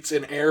lights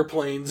and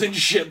airplanes and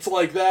shit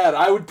like that,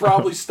 I would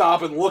probably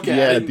stop and look at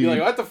it and be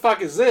like, what the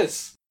fuck is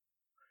this?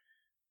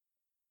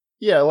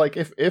 Yeah, like,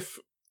 if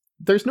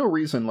there's no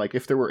reason, like,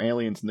 if there were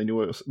aliens and they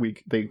knew it was,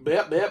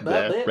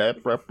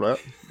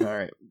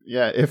 Alright.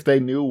 Yeah, if they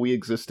knew we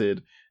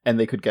existed and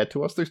they could get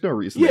to us, there's no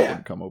reason they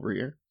wouldn't come over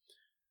here.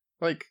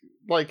 Like,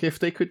 if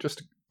they could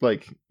just...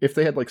 Like, if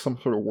they had, like, some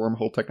sort of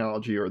wormhole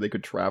technology or they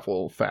could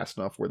travel fast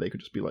enough where they could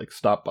just be, like,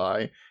 stop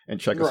by and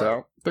check us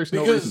out, there's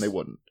no reason they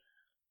wouldn't.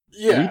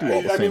 Yeah, we do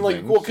all the same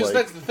things. Well, because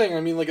that's the thing. I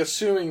mean, like,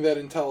 assuming that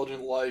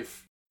intelligent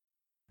life,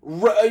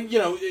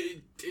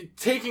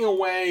 taking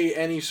away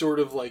any sort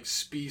of, like,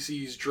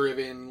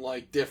 species-driven,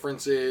 like,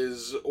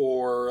 differences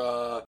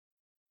or,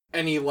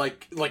 any,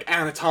 like,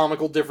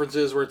 anatomical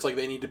differences where it's, like,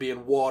 they need to be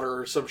in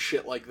water or some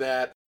shit like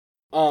that,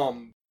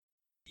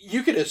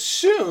 you could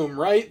assume,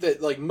 right,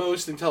 that, like,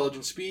 most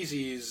intelligent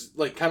species,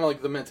 like, kind of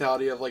like the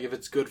mentality of, like, if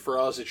it's good for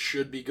us, it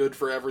should be good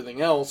for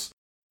everything else.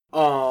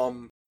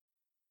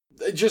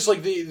 Just,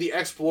 like, the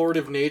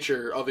explorative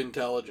nature of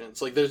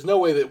intelligence. Like, there's no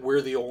way that we're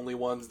the only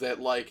ones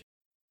that, like,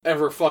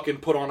 ever fucking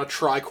put on a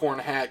tricorn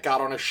hat, got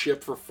on a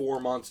ship for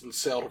 4 months, and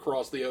sailed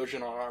across the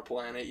ocean on our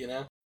planet, you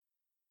know?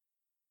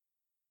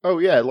 Oh,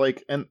 yeah,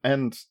 like, and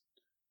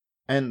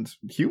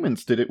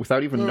humans did it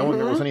without even knowing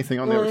there was anything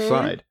on the other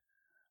side.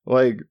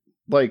 Like,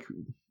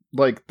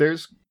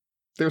 there's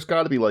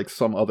got to be, like,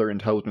 some other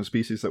intelligent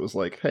species that was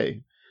like,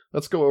 hey,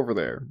 let's go over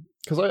there.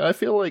 Because I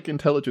feel like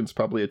intelligence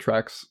probably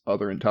attracts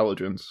other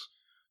intelligence.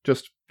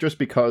 just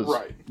because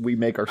Right. we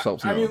make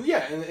ourselves known. I mean,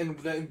 yeah, and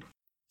then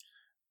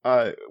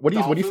what do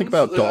you think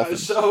about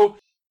dolphins? So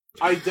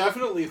I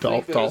definitely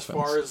think that dolphins. as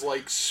far as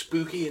like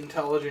spooky,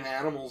 intelligent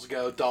animals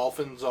go,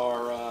 dolphins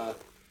are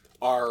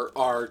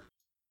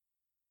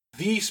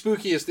the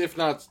spookiest, if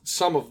not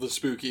some of the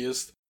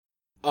spookiest.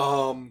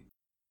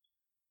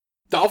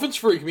 Dolphins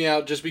freak me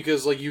out just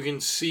because like you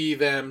can see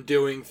them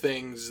doing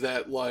things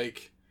that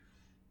like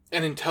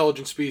an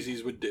intelligent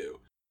species would do.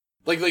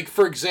 Like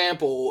for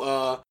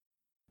example,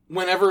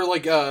 whenever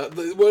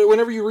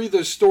you read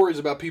those stories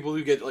about people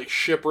who get like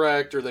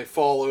shipwrecked or they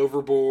fall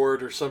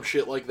overboard or some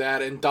shit like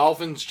that, and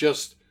dolphins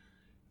just,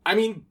 I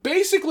mean,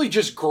 basically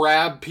just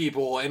grab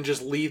people and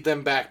just lead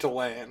them back to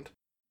land.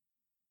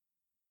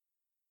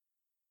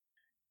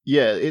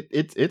 Yeah,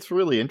 it's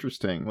really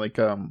interesting. Like,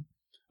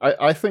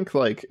 I think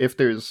like if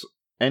there's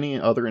any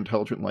other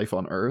intelligent life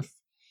on Earth,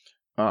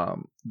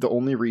 the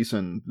only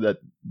reason that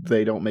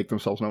they don't make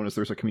themselves known is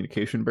there's a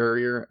communication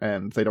barrier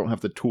and they don't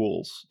have the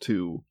tools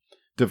to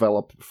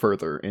develop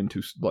further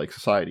into like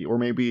society. Or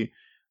maybe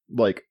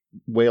like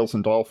whales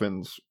and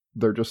dolphins,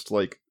 they're just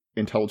like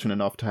intelligent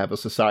enough to have a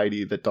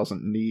society that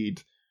doesn't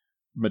need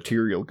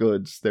material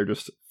goods. They're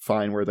just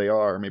fine where they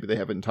are. Maybe they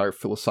have an entire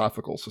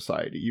philosophical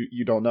society.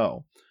 You don't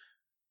know.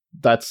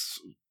 That's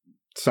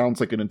sounds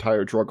like an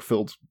entire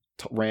drug-filled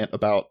rant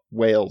about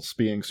whales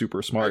being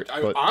super smart.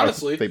 But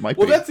honestly, they might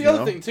well, be. That's the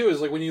other thing too, is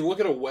like when you look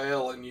at a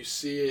whale and you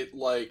see it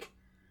like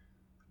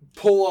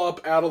pull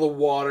up out of the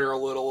water a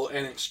little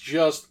and it's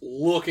just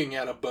looking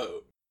at a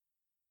boat.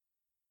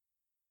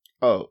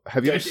 Oh,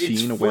 have you ever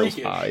seen a whale's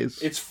eyes?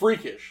 It's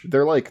freakish. They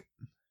look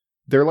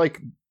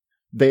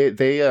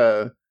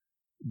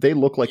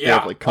like they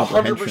have like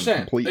comprehension 100%.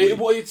 completely.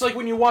 It's like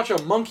when you watch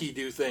a monkey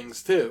do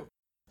things too.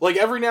 Like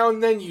every now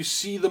and then you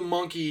see the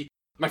monkey.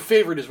 My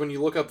favorite is when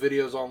you look up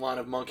videos online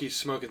of monkeys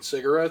smoking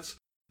cigarettes,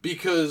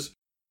 because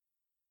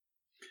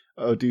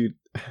oh dude,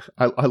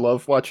 I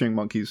love watching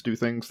monkeys do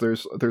things.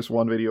 There's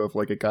one video of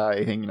like a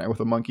guy hanging out with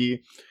a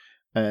monkey,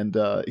 and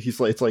he's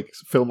like, it's like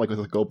filmed like with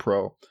a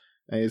GoPro,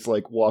 and he's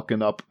like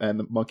walking up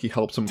and the monkey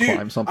helps him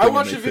climb something. I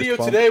watched a video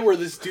today where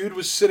this dude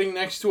was sitting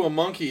next to a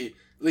monkey,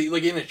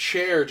 like in a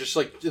chair, just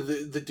like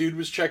the dude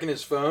was checking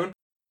his phone.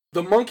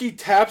 The monkey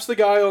taps the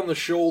guy on the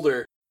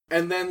shoulder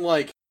and then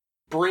like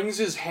brings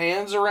his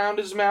hands around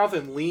his mouth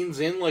and leans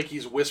in like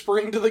he's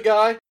whispering to the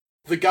guy.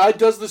 The guy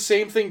does the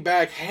same thing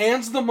back,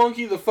 hands the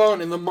monkey the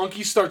phone, and the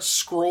monkey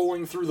starts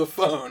scrolling through the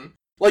phone.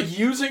 Like,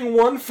 using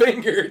one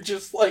finger,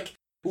 just, like,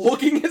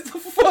 looking at the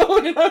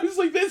phone, and I was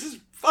like, this is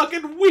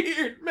fucking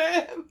weird,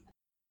 man!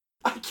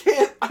 I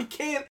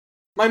can't,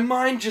 my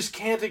mind just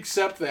can't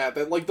accept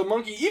that, like, the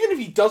monkey, even if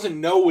he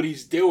doesn't know what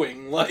he's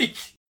doing, like...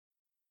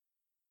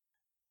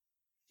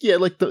 Yeah,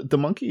 like, the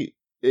monkey,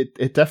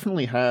 it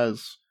definitely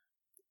has...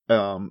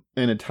 an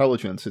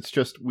intelligence. It's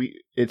just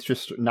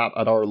not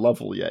at our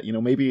level yet. You know,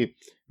 maybe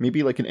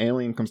like an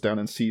alien comes down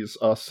and sees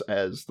us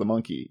as the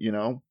monkey. You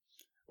know,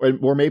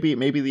 or maybe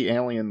the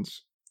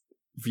aliens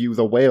view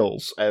the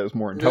whales as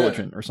more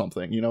intelligent or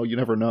something. You know, you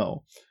never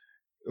know.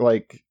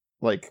 Like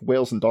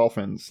whales and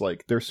dolphins,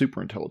 like they're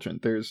super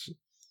intelligent. It's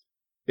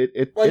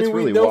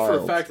really we know wild.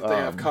 for a fact that they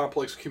have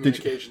complex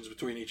communications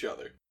between each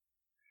other.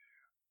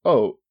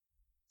 Oh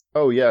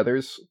yeah.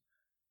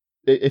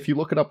 If you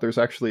look it up, there's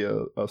actually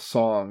a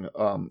song.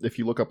 If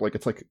you look up, like,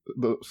 it's like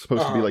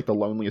supposed to be like the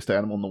loneliest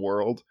animal in the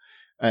world,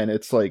 and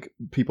it's like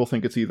people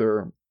think it's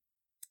either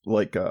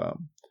like a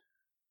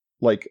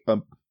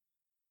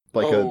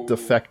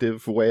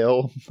defective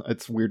whale.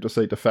 It's weird to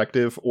say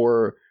defective,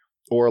 or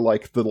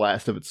like the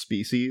last of its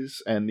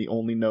species, and the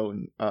only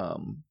known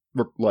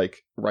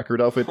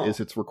record of it is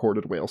its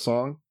recorded whale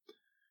song,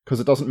 because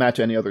it doesn't match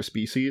any other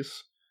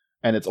species,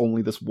 and it's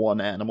only this one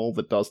animal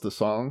that does the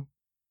song.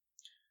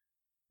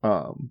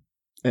 And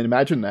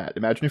imagine that.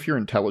 Imagine if you're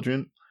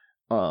intelligent,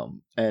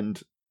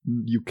 and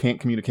you can't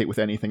communicate with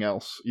anything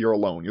else. You're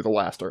alone. You're the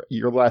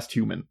last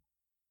human.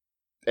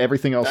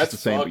 Everything else is the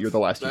same, but you're the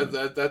last human.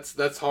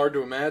 That's hard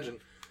to imagine.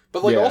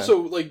 But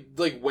also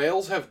like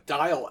whales have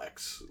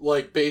dialects,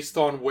 like based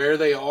on where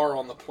they are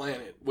on the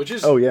planet, which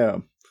is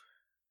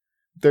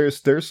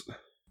There's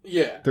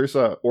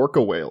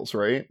orca whales,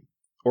 right?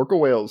 Orca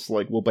whales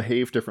like will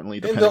behave differently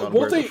depending on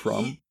where they're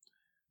from.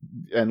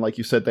 And like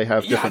you said, they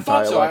have different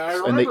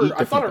dialects, and they eat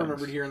different things. I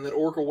remembered hearing that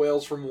orca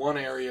whales from one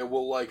area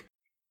will like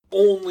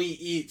only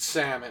eat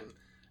salmon,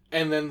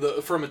 and then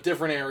from a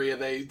different area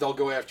they'll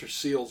go after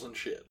seals and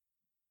shit.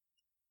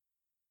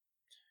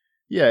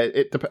 Yeah,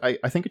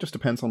 I think it just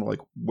depends on like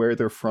where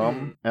they're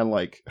from and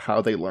like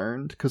how they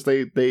learned, because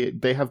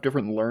they have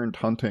different learned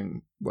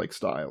hunting like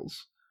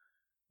styles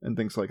and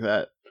things like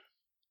that.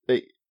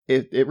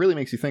 It really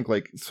makes you think,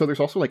 like, so there's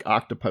also like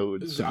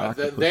octopods.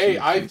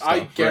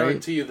 I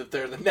guarantee you that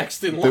they're the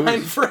next in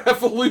line for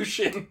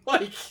evolution.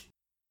 Like,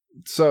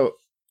 so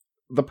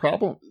the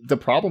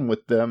problem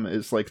with them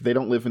is like they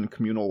don't live in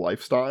communal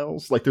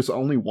lifestyles. Like, there's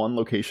only one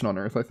location on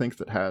Earth, I think,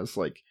 that has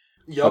like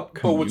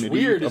but what's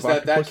weird is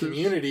that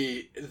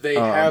community, they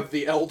have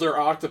the elder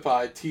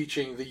octopi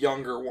teaching the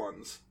younger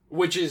ones,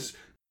 which is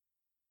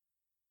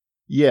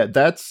Yeah,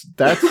 that's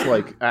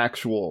like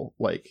actual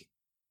like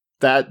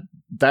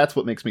that's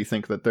what makes me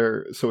think that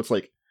they're so it's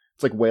like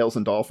whales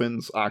and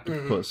dolphins,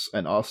 octopus,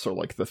 and us are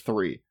like the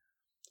three.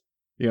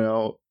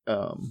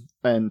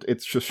 And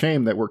it's just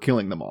shame that we're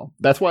killing them all.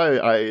 That's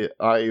why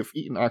I've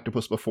eaten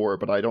octopus before,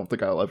 but I don't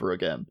think I'll ever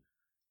again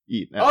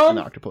eat an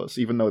octopus,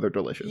 even though they're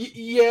delicious.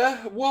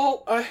 Yeah,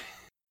 well,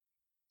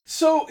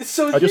 so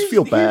I just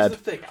feel bad.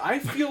 Here's the thing. I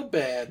feel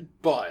bad,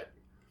 but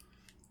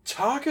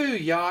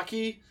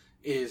takoyaki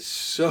is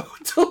so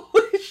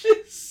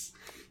delicious.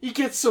 You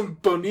get some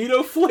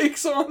bonito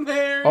flakes on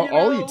there.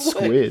 I'll eat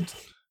squid.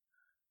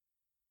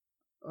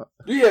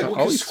 Yeah,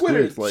 because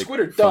squid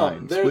are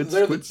dumb. Fine. They're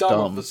the dumb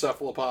dumb of the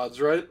cephalopods,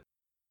 right?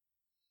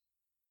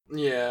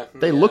 Yeah.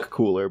 They look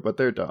cooler, but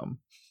they're dumb.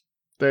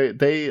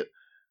 They've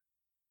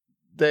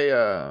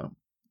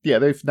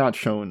not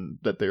shown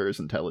that they're as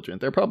intelligent.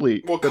 They're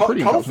probably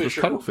pretty cuttlefish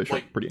are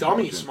like pretty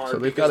dummy smart, so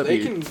they've because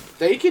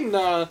they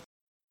can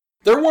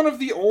they're one of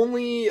the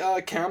only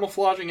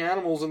camouflaging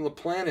animals on the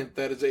planet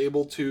that is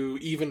able to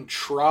even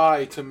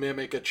try to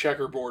mimic a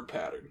checkerboard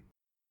pattern.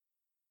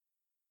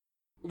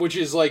 Which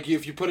is like,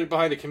 if you put it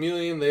behind a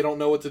chameleon, they don't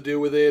know what to do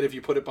with it. If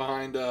you put it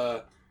behind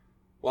well,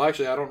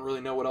 actually, I don't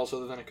really know what else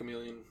other than a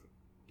chameleon.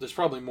 There's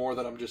probably more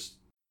that I'm just...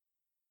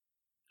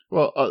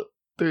 Well,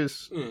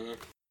 there's...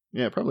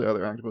 Yeah, probably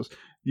other octopus.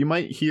 You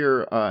might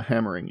hear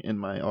hammering in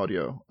my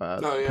audio.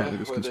 Apparently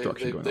there's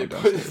construction going on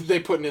downstairs.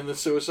 They putting in the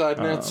suicide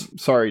nets?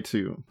 Sorry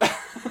to...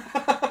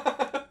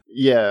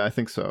 Yeah, I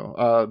think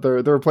so.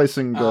 They're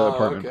replacing the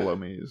apartment below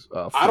me's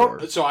floor. I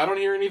don't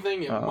hear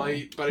anything. It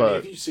might, but I mean,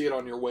 if you see it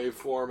on your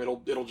waveform,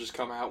 it'll just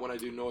come out when I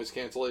do noise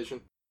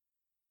cancellation.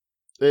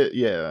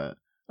 We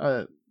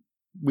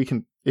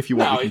can, if you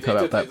want, we can cut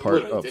out that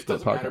part of the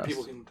podcast. Matter.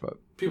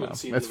 People can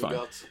see it. It's fine.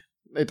 Guts.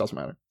 It doesn't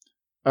matter.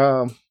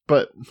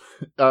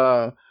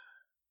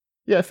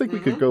 Yeah, I think we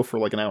could go for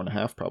like an hour and a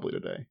half probably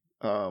today.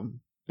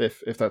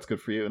 If that's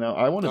good for you. Now,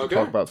 I wanted to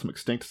talk about some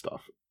extinct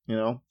stuff. We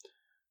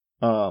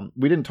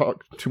didn't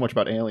talk too much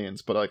about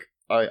aliens, but like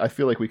I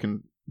feel like we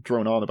can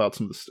drone on about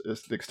some of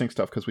the extinct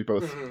stuff because we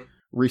both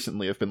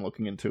recently have been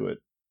looking into it.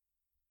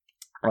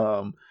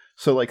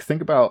 So like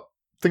think about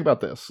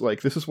this.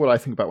 Like, this is what I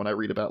think about when I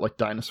read about like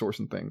dinosaurs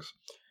and things.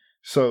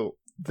 So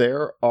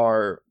there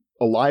are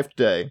alive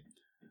today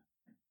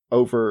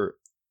over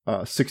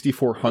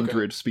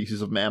 6,400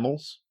 species of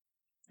mammals.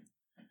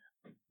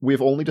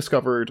 We've only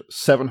discovered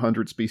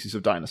 700 species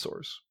of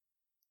dinosaurs.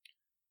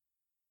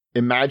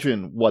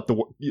 Imagine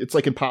it's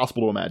like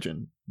impossible to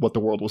imagine what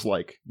the world was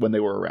like when they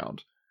were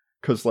around.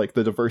 Because like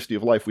the diversity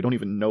of life, we don't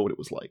even know what it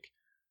was like.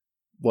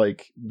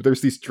 Like,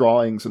 there's these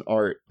drawings and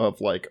art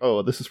of like,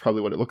 oh, this is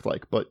probably what it looked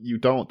like, but you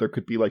don't. There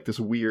could be like this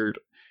weird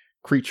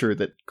creature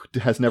that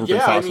has never been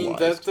fossilized. Yeah, I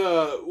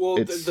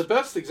mean, the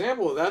best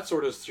example of that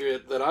sort of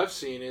shit that I've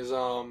seen is,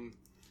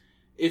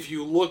 if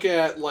you look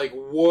at like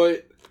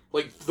what,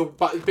 like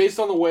based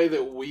on the way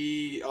that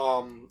we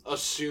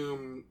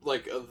assume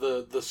like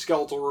the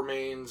skeletal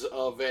remains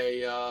of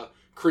a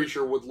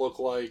creature would look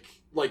like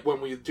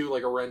when we do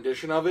like a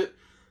rendition of it,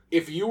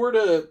 if you were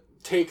to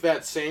take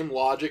that same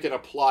logic and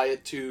apply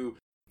it to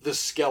the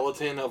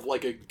skeleton of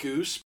like a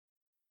goose,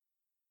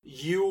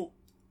 you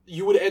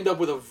would end up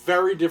with a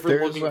very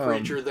different looking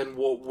creature than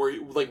what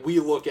we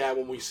look at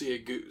when we see a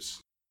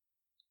goose.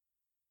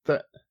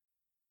 That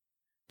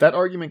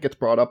argument gets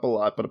brought up a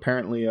lot, but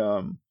apparently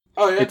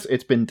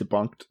it's been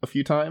debunked a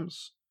few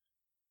times.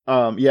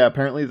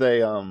 Apparently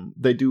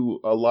they do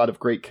a lot of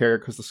great care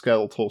because the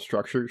skeletal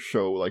structures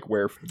show like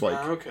where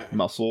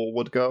muscle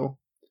would go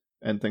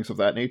and things of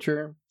that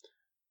nature.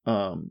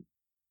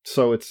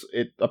 So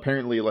it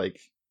apparently like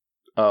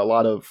a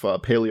lot of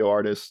paleo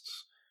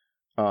artists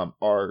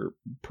are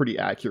pretty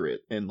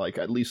accurate in like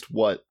at least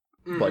what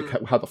like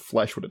how the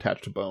flesh would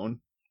attach to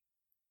bone,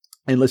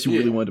 unless you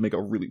really wanted to make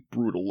a really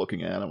brutal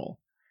looking animal.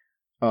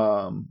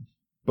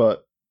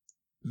 But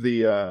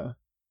the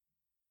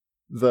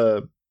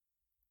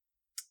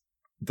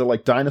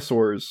like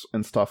dinosaurs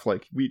and stuff,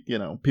 like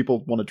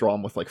people want to draw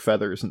them with like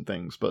feathers and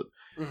things, but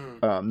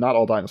not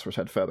all dinosaurs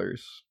had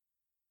feathers.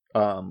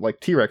 Like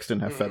T-Rex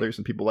didn't have feathers,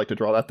 and people like to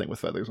draw that thing with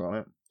feathers on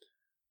it.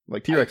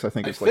 Like T-Rex, I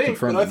think it's like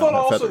confirmed. But I thought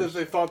also that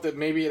they thought that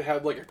maybe it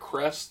had like a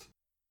crest,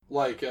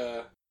 like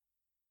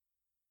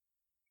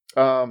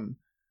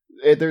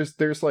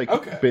there's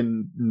like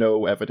been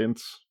no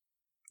evidence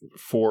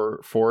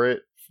for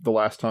it the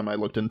last time I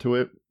looked into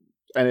it,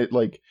 and it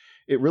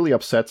really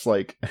upsets,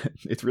 like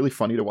it's really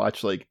funny to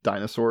watch like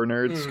dinosaur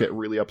nerds get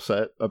really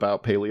upset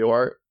about paleo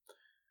art.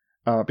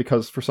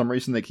 Because for some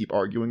reason they keep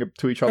arguing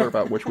to each other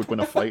about which would win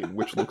a fight and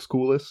which looks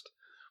coolest.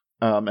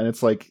 And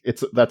it's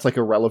that's like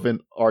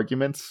irrelevant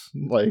arguments.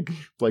 Like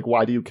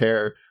why do you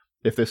care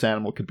if this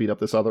animal could beat up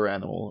this other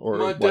animal, or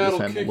why this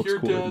animal looks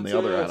cooler than the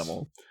other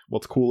animal?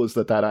 What's cool is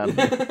that animal.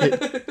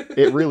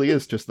 It really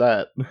is just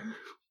that.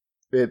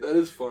 That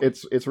is funny.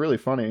 It's really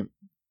funny.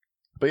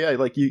 But yeah,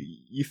 like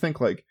you think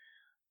like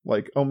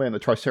oh man, the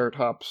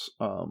Triceratops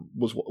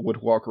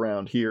would walk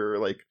around here.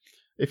 Like,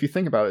 if you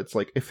think about it, it's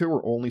like if there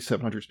were only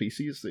 700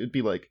 species, it'd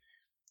be like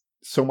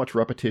so much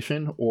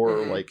repetition,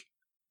 or like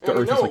the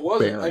Earth no, is like it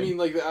wasn't. barren. I mean,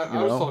 like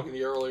I was talking to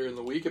you earlier in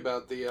the week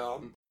about the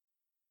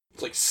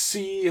it's like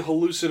C.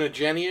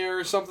 hallucinogenia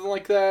or something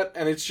like that,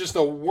 and it's just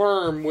a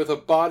worm with a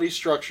body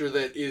structure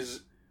that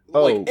is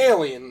like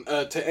alien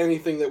to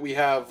anything that we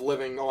have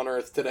living on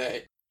Earth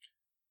today.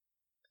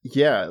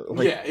 Yeah,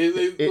 like, yeah,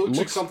 it looks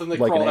like something that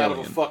crawled out of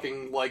a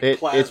fucking like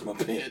plasma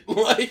pit,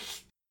 like.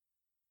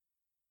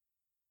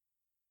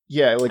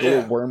 Yeah, like a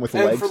little worm with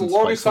legs. And for the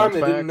longest time, they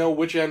didn't know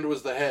which end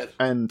was the head.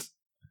 And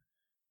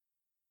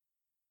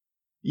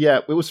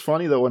yeah, it was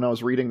funny though when I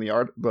was reading the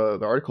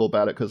article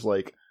about it, because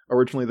like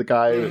originally the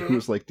guy who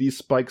was like, these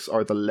spikes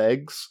are the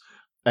legs,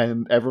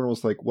 and everyone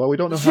was like, well, we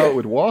don't know how it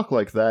would walk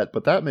like that,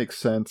 but that makes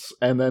sense.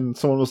 And then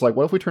someone was like,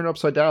 what if we turn it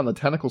upside down? The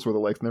tentacles were the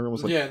legs, and everyone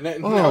was like,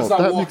 oh,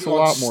 that makes a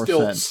lot more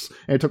sense.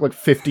 And it took like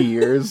 50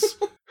 years.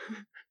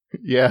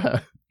 Yeah,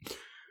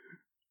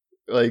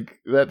 like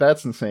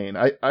that's insane.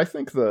 I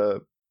think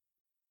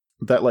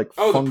that like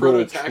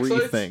fungal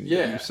tree thing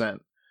that you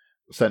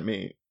sent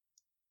me,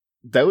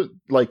 that was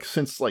like,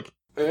 since like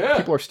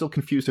people are still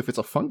confused if it's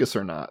a fungus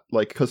or not,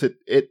 like, because it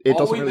doesn't really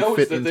fit into any genus. All we know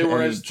is that they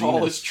were as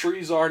tall as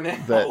trees are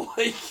now,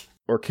 like,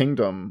 or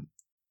kingdom.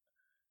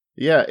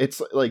 Yeah,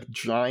 it's like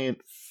giant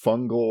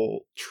fungal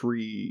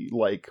tree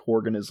like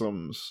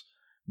organisms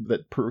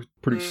that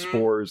produce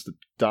spores that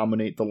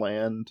dominate the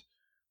land.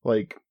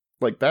 Like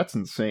that's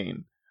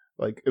insane.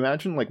 Like,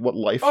 imagine like what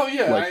life. Oh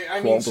yeah, like,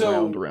 I mean,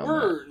 so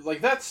we're that.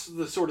 Like, that's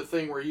the sort of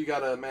thing where you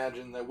gotta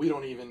imagine that we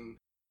don't even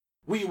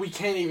we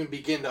can't even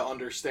begin to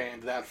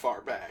understand that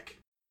far back.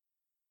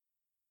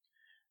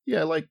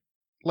 Yeah, like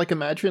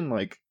imagine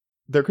like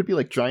there could be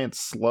like giant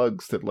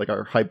slugs that like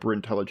are hyper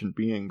intelligent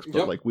beings,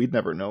 but like we'd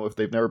never know if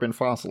they've never been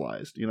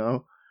fossilized, you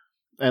know?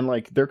 And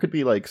like there could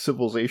be like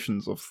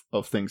civilizations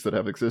of things that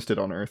have existed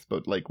on Earth,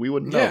 but like we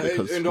wouldn't know,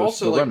 because and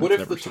also like what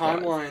if the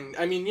timeline?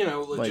 I mean, you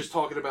know, like, just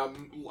talking about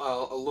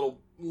a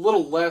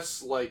little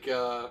less like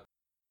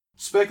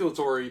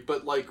speculatory,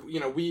 but like, you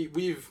know,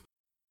 we've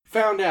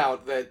found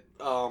out that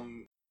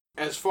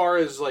as far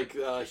as like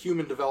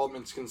human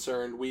development's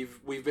concerned,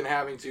 we've been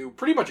having to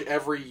pretty much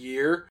every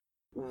year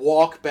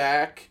walk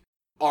back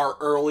our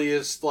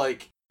earliest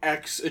like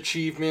X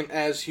achievement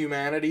as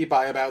humanity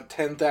by about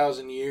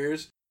 10,000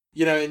 years.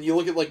 You know, and you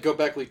look at, like,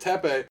 Göbekli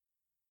Tepe,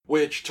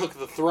 which took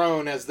the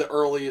throne as the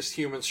earliest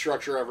human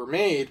structure ever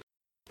made,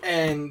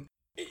 and,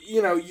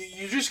 you know,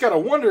 you just gotta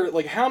wonder,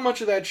 like, how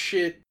much of that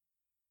shit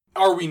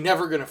are we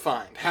never gonna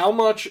find? How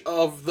much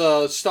of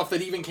the stuff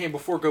that even came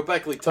before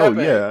Göbekli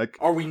Tepe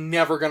are we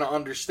never gonna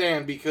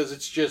understand, because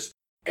it's just,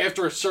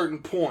 after a certain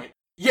point...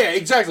 Yeah,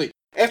 exactly.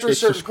 After a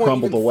certain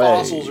point, even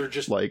fossils are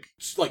just, like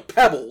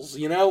pebbles,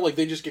 you know? Like,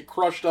 they just get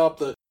crushed up,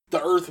 the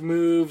earth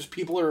moves,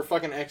 people are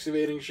fucking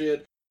excavating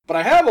shit... But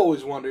I have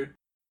always wondered,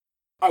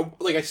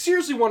 I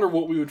seriously wonder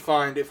what we would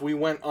find if we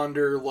went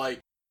under, like,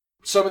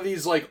 some of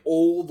these, like,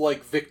 old,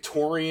 like,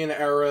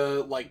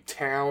 Victorian-era, like,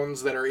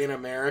 towns that are in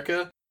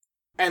America,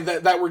 and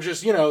that were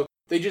just, you know,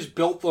 they just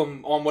built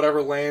them on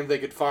whatever land they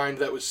could find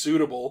that was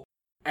suitable,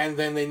 and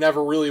then they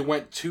never really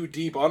went too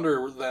deep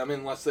under them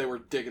unless they were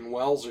digging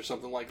wells or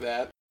something like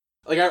that.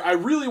 Like, I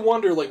really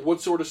wonder, like,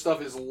 what sort of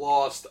stuff is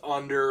lost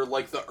under,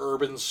 like, the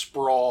urban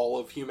sprawl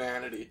of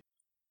humanity.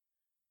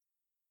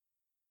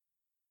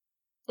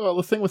 Well,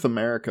 the thing with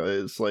America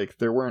is, like,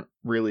 there weren't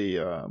really,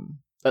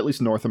 at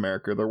least North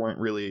America, there weren't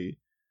really,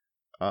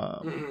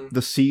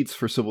 the seeds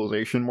for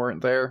civilization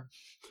weren't there,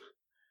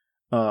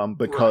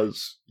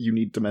 because you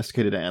need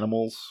domesticated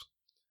animals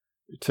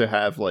to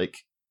have,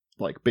 like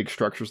big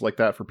structures like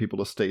that for people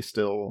to stay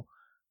still.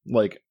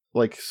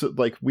 So,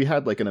 we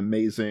had, like, an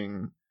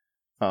amazing,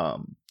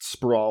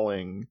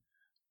 sprawling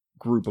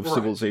group of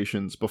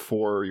civilizations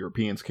before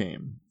Europeans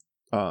came,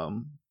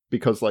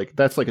 because, like,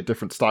 that's, like, a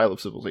different style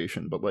of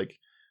civilization, but, like,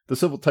 the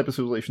type of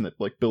civilization that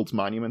like builds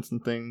monuments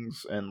and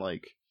things, and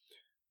like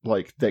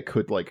that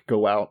could like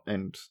go out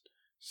and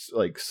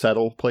like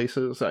settle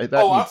places. I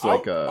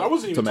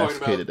wasn't even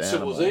talking about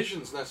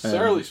civilizations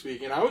necessarily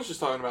speaking. I was just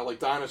talking about like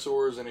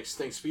dinosaurs and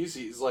extinct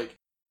species. Like,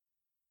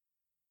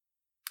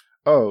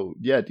 oh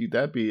yeah, dude,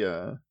 that'd be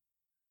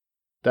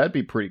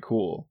pretty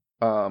cool.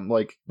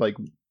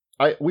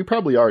 We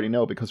probably already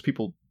know, because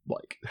people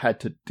like had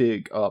to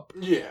dig up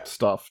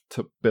stuff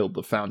to build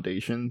the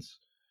foundations.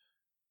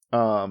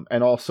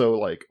 And also,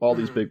 like, all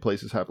these big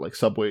places have, like,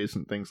 subways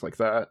and things like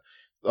that.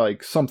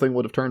 Like, something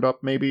would have turned up,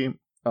 maybe.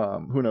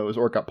 Who knows?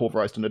 Or it got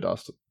pulverized into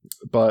dust.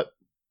 But,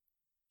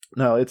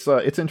 no, it's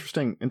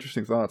interesting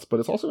thoughts. But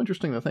it's also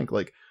interesting to think,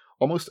 like,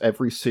 almost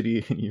every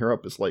city in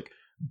Europe is, like,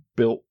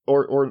 built,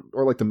 or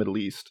like, the Middle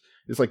East,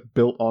 is, like,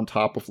 built on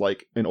top of,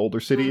 like, an older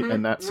city,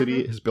 and that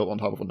city is built on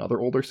top of another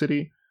older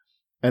city.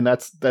 And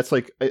that's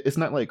like, isn't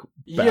that, like,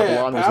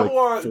 Babylon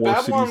was,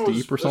 like, 4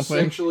 cities deep or something?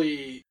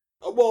 Essentially...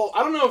 Well,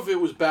 I don't know if it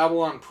was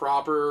Babylon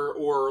proper,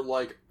 or,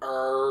 like,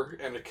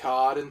 and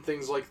Akkad and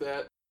things like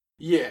that.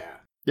 Yeah.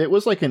 It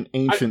was, like, an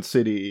ancient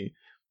city.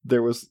 It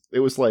was,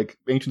 like,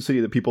 ancient city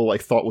that people,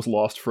 like, thought was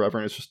lost forever,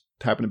 and it's just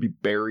happened to be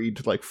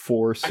buried, like,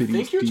 4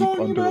 cities deep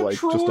under, like,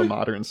 Troy? Just a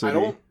modern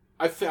city.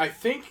 I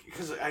think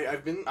because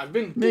I've been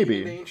digging Maybe.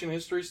 into ancient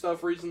history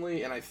stuff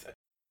recently, and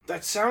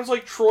that sounds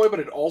like Troy, but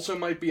it also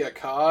might be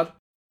Akkad.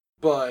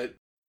 But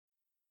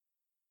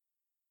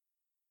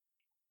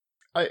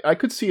I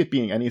could see it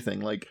being anything.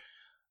 Like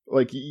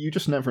you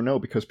just never know,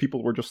 because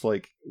people were just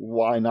like,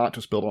 why not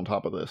just build on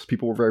top of this?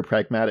 People were very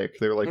pragmatic.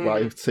 They were like,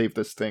 why save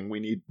this thing? We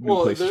need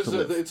new places to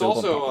live. It's build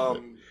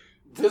also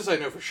this I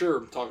know for sure.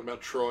 I'm talking about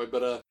Troy,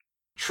 but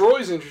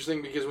Troy's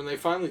interesting because when they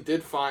finally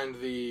did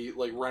find the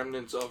like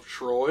remnants of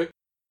Troy,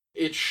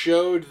 it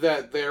showed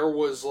that there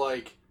was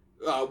like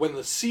when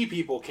the Sea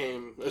People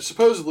came.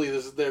 Supposedly,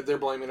 they're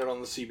blaming it on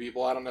the Sea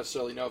People. I don't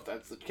necessarily know if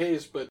that's the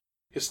case, but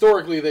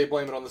historically, they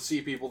blame it on the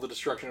Sea People, the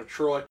destruction of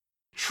Troy.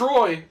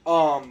 Troy,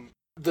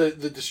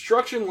 the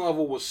destruction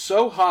level was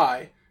so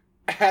high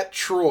at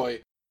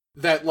Troy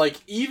that like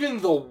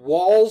even the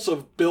walls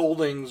of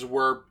buildings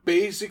were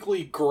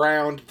basically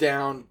ground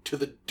down to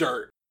the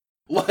dirt.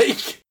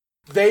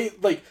 They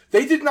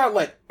did not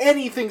let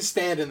anything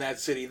stand in that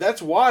city.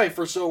 That's why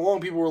for so long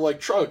people were like,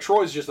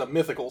 Troy's just a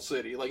mythical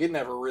city. Like, it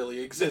never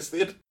really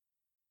existed.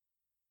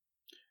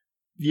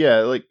 Yeah,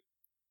 like,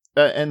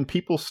 and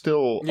people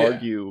still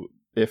argue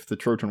if the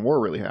Trojan War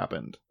really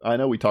happened. I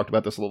know we talked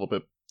about this a little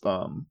bit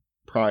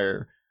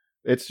prior.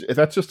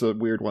 That's just a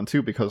weird one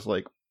too, because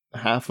like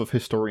half of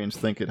historians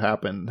think it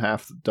happened,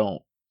 half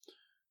don't.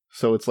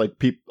 So it's like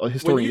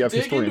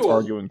historians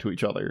arguing to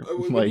each other.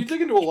 When you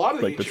dig into a lot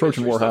of the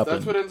Trojan War stuff, happened.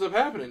 That's what ends up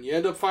happening. You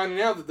end up finding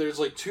out that there's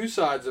like two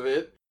sides of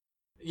it.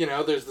 You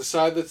know, there's the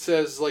side that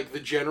says like the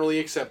generally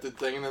accepted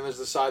thing, and then there's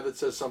the side that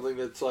says something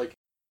that's like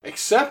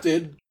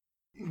accepted,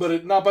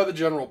 but not by the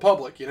general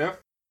public. You know?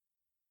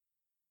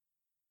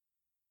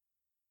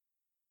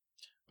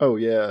 Oh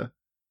yeah,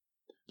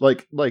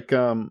 like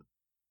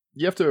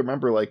you have to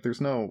remember, like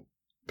there's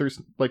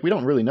like we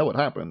don't really know what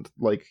happened.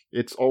 Like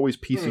it's always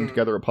piecing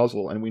together a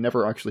puzzle, and we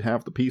never actually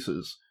have the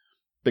pieces,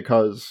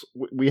 because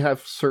we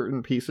have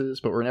certain pieces,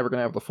 but we're never going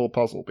to have the full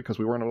puzzle because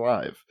we weren't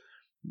alive.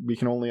 We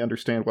can only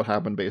understand what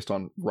happened based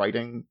on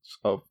writings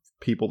of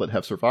people that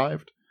have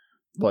survived,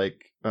 like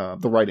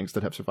the writings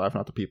that have survived,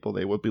 not the people.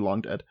 They would be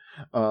long dead.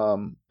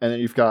 And then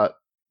you've got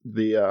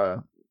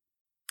the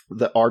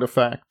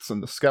artifacts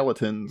and the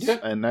skeletons,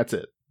 and that's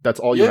it. That's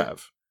all you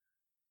have.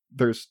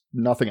 There's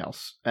nothing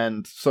else.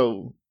 And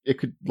so it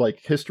could,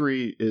 like,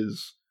 history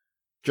is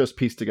just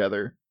pieced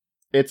together.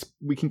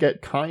 We can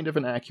get kind of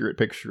an accurate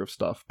picture of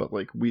stuff, but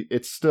like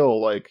it's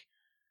still like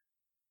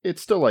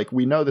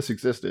we know this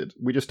existed.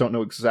 We just don't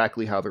know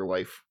exactly how their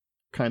life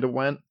kind of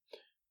went.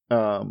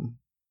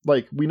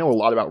 Like we know a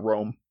lot about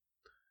Rome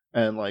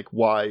and like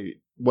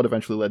what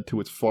eventually led to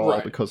its fall,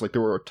 because like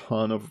there were a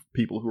ton of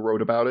people who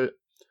wrote about it.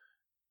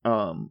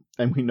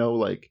 And we know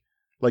like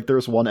there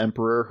was one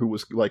emperor who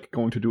was like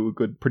going to do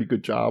a pretty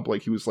good job.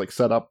 Like he was like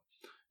set up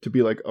to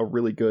be like a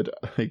really good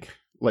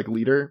like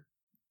leader.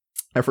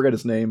 I forget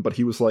his name, but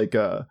he was like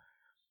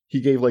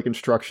he gave like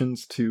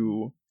instructions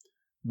to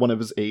one of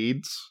his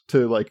aides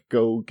to like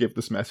go give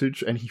this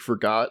message, and he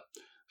forgot.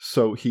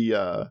 So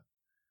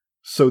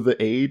so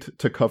the aide,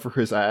 to cover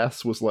his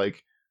ass, was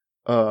like,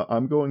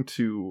 I'm going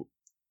to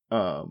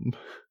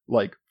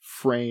like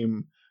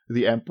frame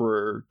the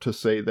emperor to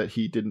say that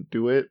he didn't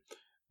do it,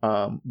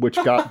 which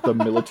got the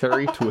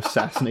military to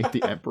assassinate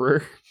the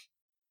emperor.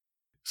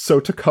 So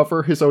to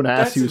cover his own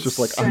ass, he was just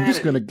like, I'm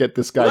just going to get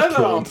this guy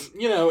killed.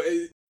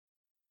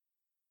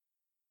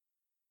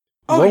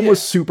 Rome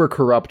was super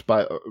corrupt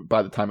by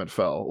the time it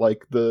fell.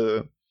 Like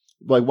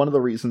one of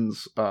the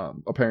reasons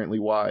apparently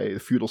why the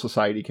feudal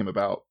society came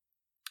about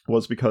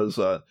was because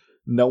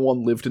no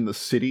one lived in the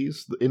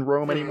cities in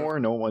Rome anymore.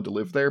 No one wanted to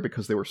live there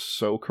because they were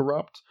so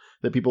corrupt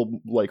that people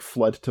like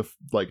fled to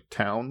like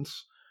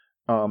towns.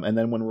 And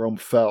then when Rome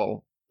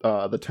fell,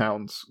 the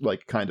towns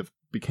like kind of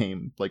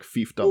became like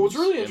fiefdoms. Well, what's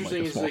really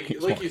interesting is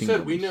like you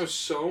said, we know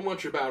so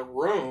much about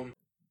Rome,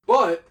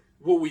 but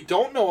what we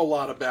don't know a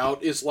lot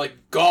about is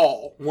like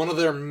Gaul, one of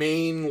their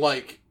main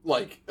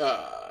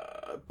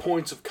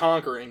points of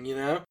conquering. You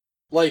know,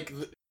 like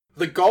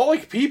the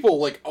Gallic people,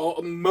 like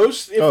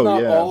most, if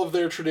not all, of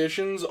their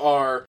traditions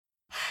are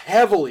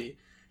heavily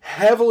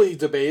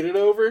debated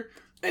over,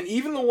 and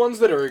even the ones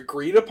that are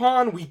agreed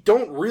upon, we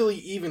don't really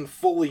even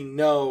fully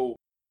know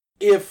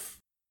if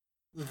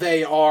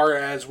they are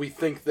as we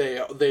think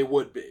they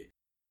would be.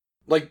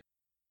 Like,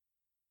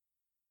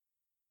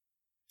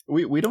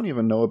 we don't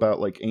even know about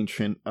like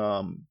ancient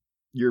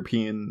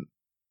European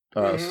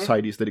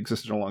societies that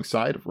existed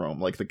alongside of Rome,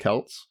 like the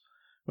Celts.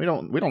 We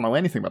don't know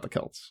anything about the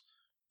Celts.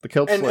 The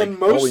Celts,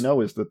 all we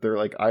know is that they're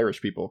like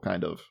Irish people,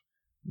 kind of.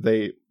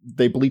 They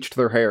bleached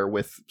their hair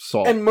with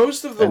salt. And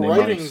most of the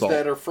writings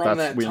that are from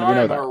that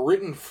time are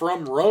written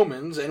from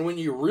Romans, and when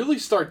you really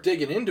start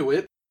digging into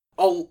it,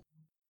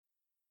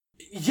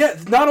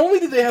 not only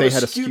did they have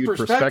a skewed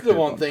perspective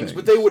on things,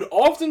 but they would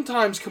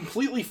oftentimes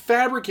completely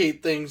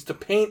fabricate things to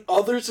paint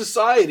other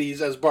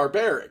societies as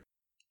barbaric.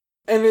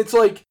 And it's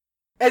like,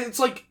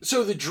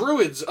 so the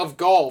Druids of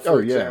Gaul,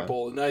 for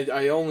example, and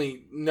I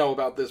only know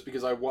about this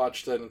because I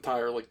watched an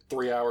entire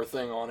 3-hour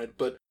thing on it,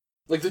 but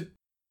like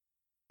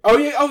Oh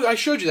yeah, I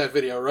showed you that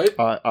video, right?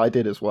 I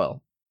did as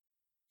well.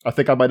 I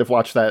think I might have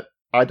watched that.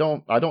 I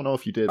don't know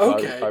if you did.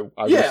 Okay.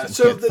 I yeah,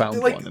 recently so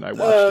found one and I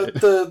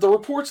watched it. The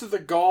reports that the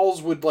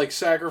Gauls would like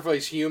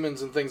sacrifice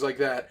humans and things like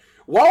that.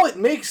 While it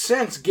makes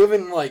sense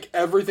given like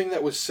everything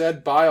that was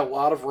said by a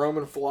lot of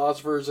Roman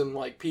philosophers and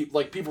like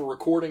people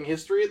recording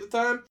history at the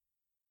time,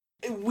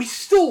 we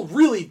still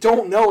really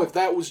don't know if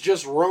that was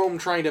just Rome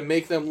trying to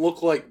make them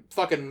look like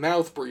fucking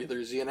mouth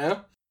breathers, you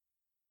know?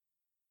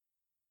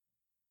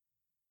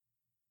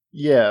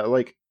 Yeah,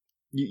 like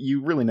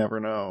you really never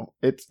know.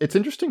 It's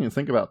interesting to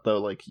think about though.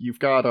 Like you've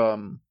got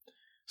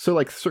so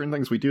like certain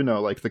things we do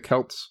know, like the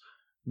Celts,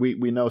 we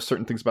know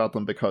certain things about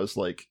them because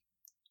like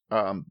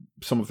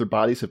some of their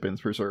bodies have been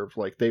preserved.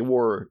 Like they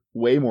wore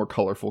way more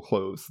colorful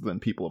clothes than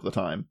people of the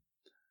time.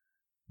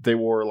 They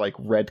wore like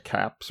red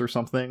caps or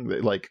something.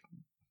 They like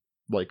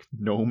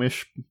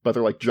gnomish, but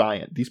they're like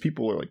giant. These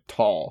people are like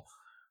tall.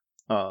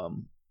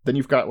 Then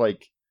you've got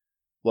like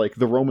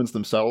the Romans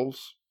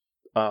themselves.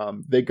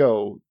 They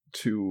go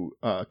to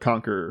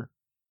conquer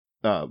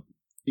the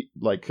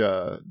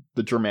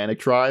Germanic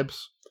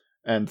tribes,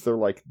 and they're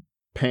like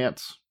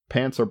pants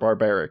are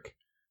barbaric.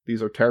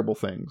 These are terrible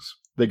things.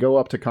 They go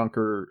up to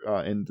conquer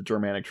in the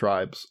Germanic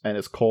tribes, and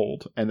it's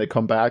cold, and they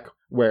come back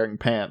wearing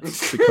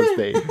pants because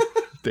they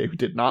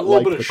did not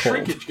like the cold. A little bit of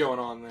shrinkage going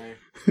on there.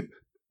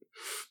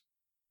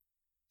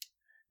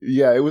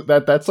 Yeah,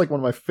 that's like one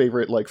of my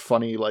favorite like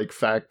funny like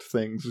fact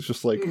things. It's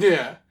just like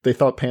they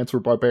thought pants were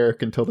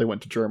barbaric until they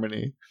went to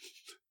Germany,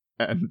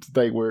 and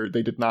they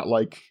did not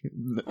like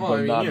the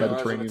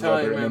non-Mediterranean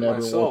weather, and they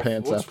never wore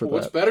pants after that.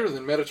 What's better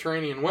than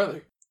Mediterranean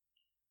weather?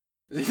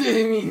 I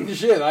mean,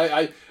 shit.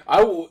 I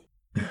will.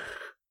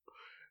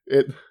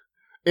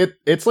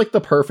 It's like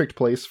the perfect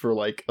place for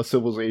like a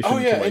civilization. Oh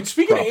yeah, to, like, and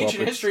speaking of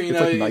ancient history, you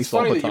know, like nice it's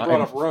funny that you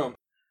brought up Rome.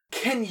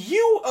 Can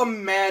you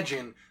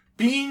imagine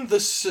being the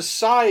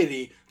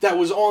society that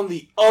was on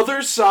the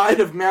other side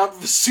of Mount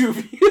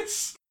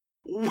Vesuvius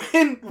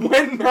when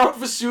Mount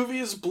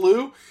Vesuvius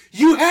blew?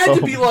 You had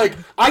to be like,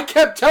 I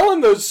kept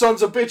telling those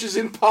sons of bitches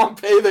in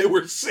Pompeii they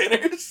were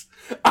sinners.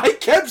 I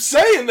kept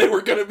saying they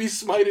were going to be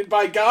smited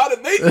by God,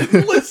 and they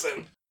didn't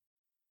listen.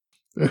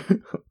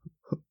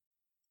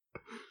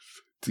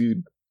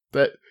 Dude,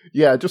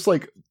 just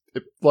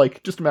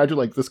imagine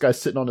like this guy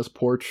sitting on his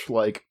porch,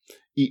 like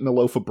eating a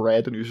loaf of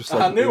bread, and he was just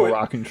like in a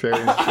rocking chair.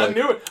 I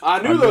knew it.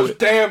 I knew those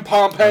damn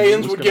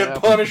Pompeians would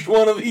get punished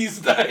one of these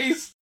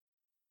days.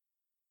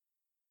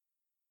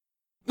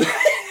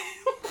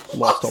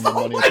 Lost all my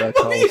money at that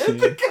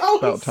Coliseum.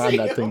 About time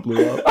that thing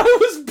blew up. I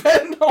was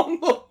betting on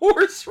the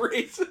horse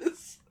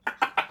races.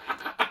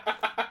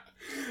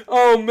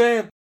 Oh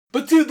man.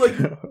 But dude, like,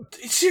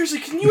 seriously,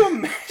 can you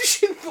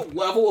imagine the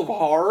level of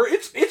horror?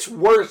 It's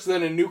worse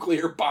than a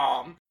nuclear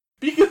bomb.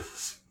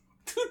 Because,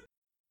 dude...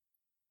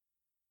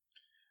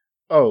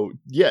 Oh,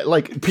 yeah,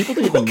 like, people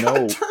didn't even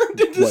know,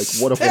 like,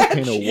 what a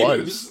volcano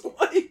was.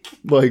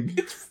 Like,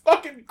 it's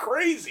fucking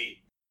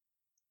crazy.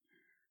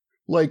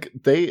 Like,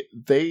 they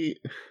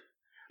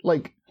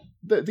like,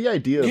 the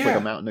idea of, like, a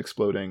mountain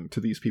exploding to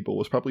these people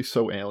was probably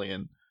so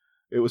alien.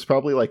 It was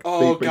probably, like,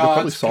 they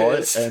probably saw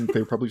it, and they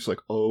were probably just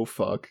like, oh,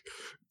 fuck.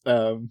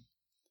 Yeah,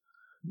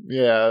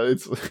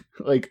 it's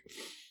like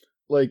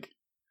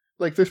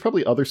there's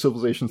probably other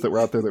civilizations that were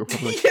out there that were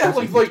probably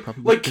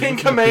like King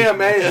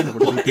Kamehameha.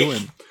 What are they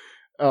doing?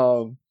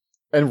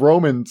 And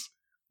Romans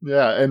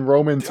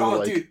are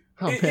like, dude,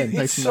 man,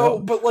 nice it's so.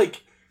 But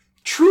like,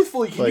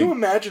 truthfully, can you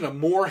imagine a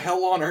more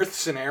hell on earth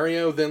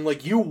scenario than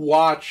like you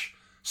watch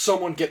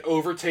someone get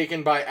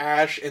overtaken by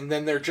ash and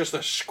then they're just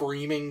a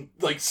screaming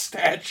like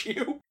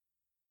statue?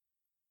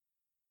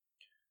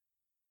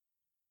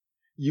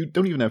 You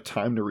don't even have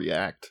time to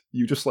react.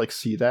 You just like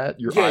see that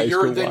your eyes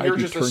go wide. You're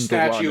just a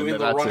statue in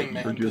the running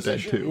man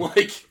position.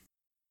 Like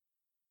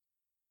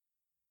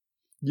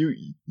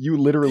you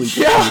literally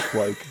think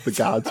like the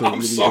gods are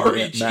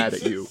really mad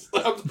at you.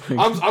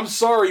 I'm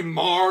sorry,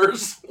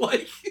 Mars.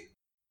 Like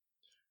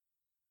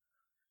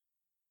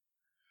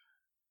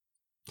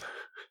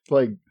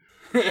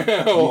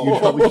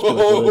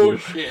oh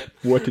shit!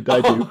 What did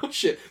I do? Oh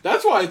shit!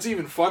 That's why it's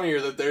even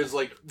funnier that there's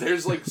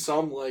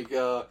some like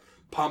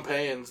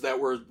Pompeians that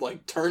were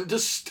like turned to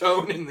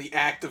stone in the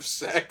act of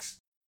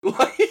sex.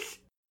 Like,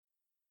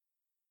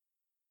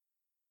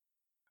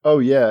 oh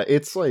yeah,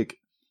 it's like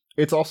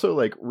it's also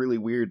like really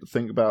weird to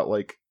think about.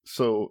 Like,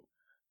 so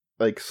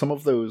like some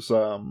of those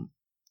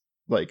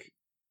like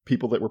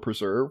people that were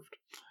preserved,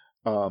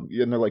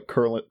 and they're like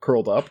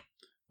curled up.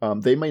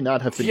 They may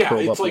not have been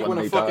curled up like when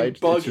they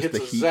died. Bug it's just hits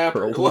the a heat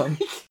zapper. curled them.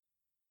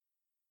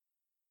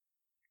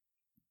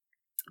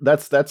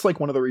 That's like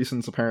one of the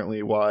reasons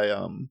apparently why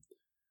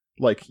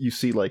like you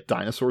see like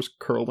dinosaurs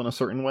curled in a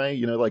certain way,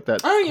 you know, like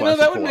that classic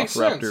that would make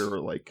sense. Velociraptor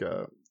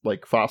or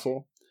like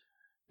fossil.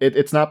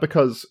 It's not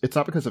because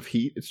of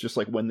heat. It's just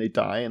like when they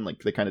die and like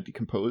they kind of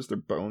decompose their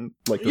bone,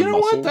 like their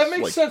muscles. What? That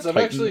makes like, sense. I've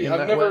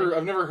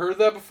never heard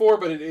that before,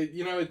 but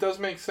it does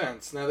make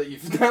sense now that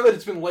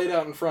it's been laid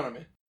out in front of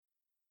me.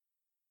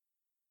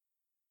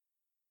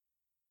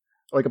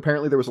 like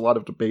apparently there was a lot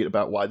of debate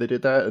about why they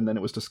did that, and then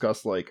it was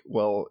discussed like,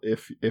 well,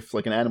 if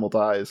like an animal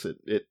dies,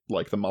 it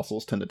like the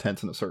muscles tend to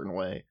tense in a certain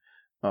way,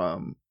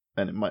 and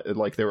it might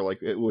like they were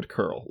like it would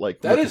curl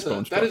like that with is the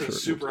bone that is structure,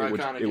 a super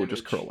iconic. it would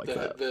just curl like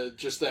that. The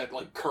just that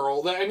like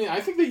curl. That, I mean, I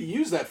think they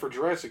used that for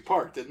Jurassic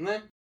Park, didn't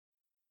they?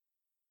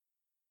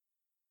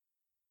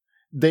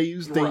 They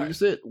used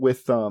it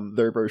with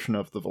their version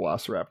of the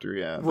Velociraptor.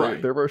 Yeah,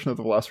 right. Their version of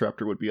the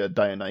Velociraptor would be a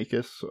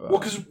Deinonychus. Well,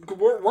 because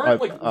weren't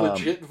like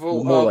legit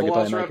more like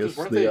Velociraptors?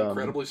 Weren't they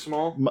incredibly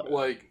small?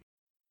 Like,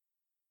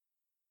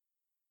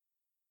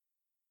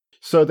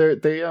 so they're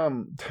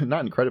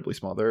not incredibly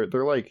small. They're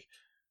like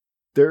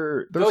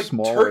they're like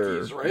smaller,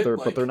 turkeys, right?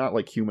 But they're not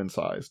like human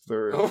sized.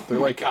 They're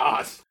like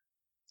God.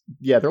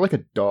 Yeah, they're like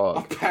a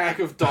dog. A pack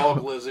of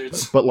dog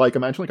lizards. But like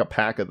imagine like a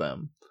pack of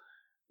them.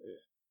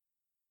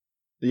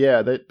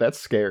 Yeah, that's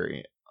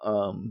scary.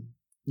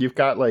 You've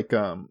got like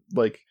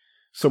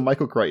so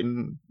Michael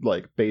Crichton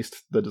like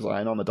based the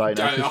design on the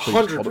Deinonychus, so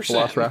called it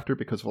Velociraptor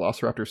because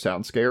Velociraptor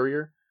sounds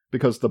scarier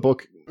because the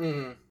book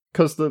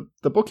because the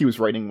book he was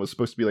writing was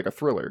supposed to be like a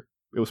thriller.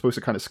 It was supposed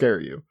to kind of scare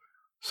you.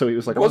 So he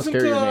was like, I want to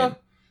scare your name.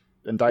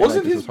 And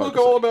wasn't his book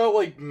all about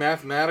like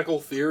mathematical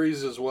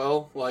theories as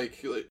well?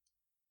 Like yeah,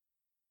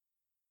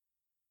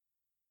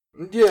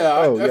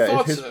 I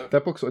thought so.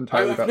 That book's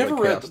entirely about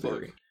like chaos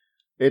theory.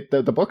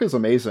 The book is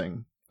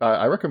amazing.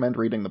 I recommend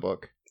reading the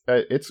book.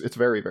 It's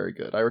very, very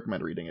good. I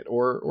recommend reading it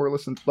or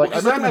listen. Like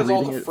I recommend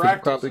reading it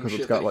because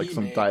it's got like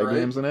some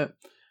diagrams in it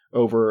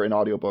over an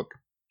audiobook.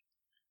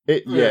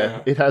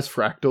 It has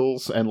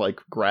fractals and like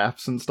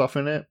graphs and stuff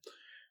in it.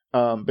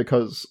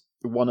 Because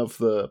one of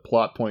the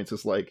plot points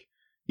is like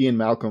Ian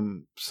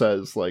Malcolm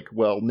says like,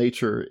 well,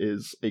 nature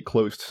is a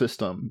closed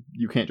system.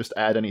 You can't just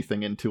add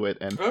anything into it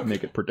and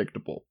make it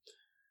predictable.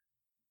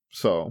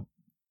 So.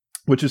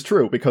 Which is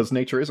true, because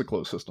nature is a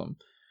closed system.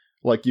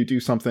 Like, you do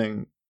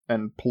something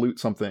and pollute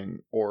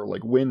something, or,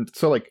 like, wind.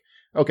 So, like,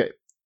 okay,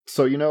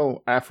 so, you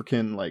know,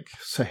 African, like,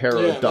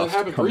 Sahara dust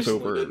comes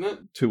over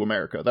to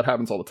America. That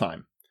happens all the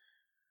time.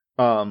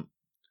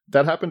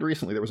 That happened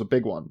recently. There was a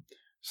big one.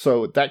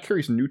 So, that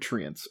carries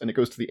nutrients, and it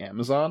goes to the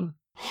Amazon,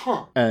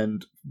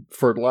 and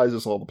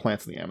fertilizes all the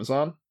plants in the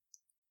Amazon.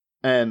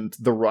 And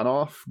the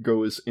runoff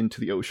goes into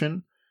the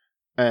ocean,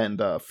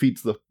 and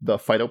feeds the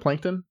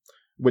phytoplankton,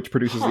 which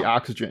produces the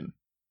oxygen.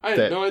 I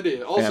had no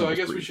idea. Also, I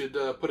guess we should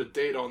put a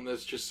date on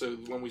this just so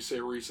when we say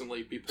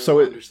recently, people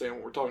understand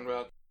what we're talking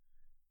about.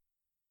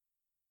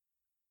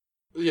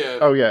 Yeah.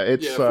 Oh, yeah,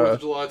 it's 4th of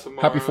July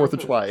tomorrow. Happy 4th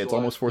of July. It's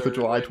almost 4th of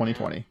July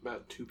 2020.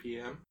 About 2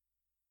 p.m.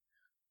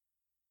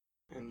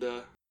 And,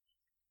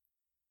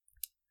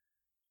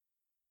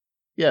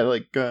 yeah,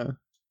 like,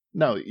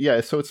 no,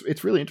 yeah, so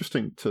it's really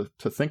interesting to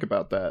think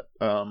about that.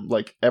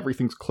 Like,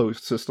 everything's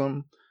closed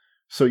system,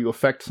 so you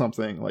affect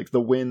something, like,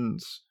 the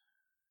winds...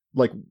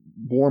 Like,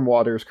 warm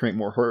waters create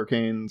more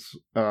hurricanes.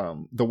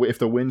 If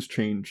the winds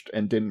changed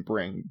and didn't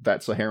bring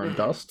that Saharan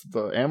dust,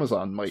 the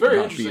Amazon might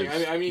not be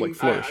as,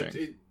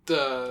 flourishing.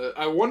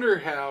 I wonder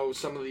how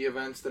some of the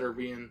events that are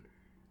being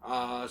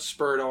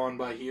spurred on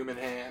by human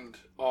hand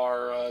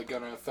are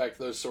going to affect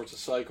those sorts of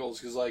cycles.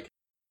 Because, like,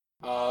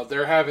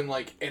 they're having,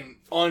 like, an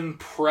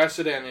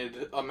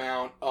unprecedented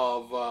amount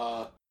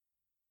of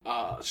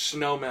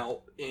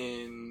snowmelt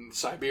in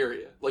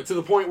Siberia. Like, to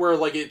the point where,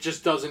 like, it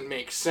just doesn't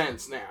make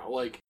sense now.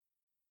 Like,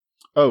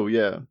 oh,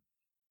 yeah.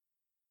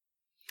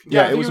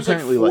 Yeah, it was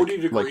apparently like 40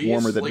 degrees. Like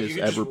warmer than it's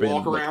ever been.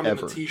 Walk around like, in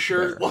ever a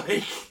t-shirt,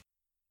 there.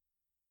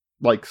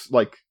 I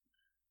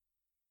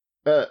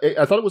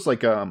thought it was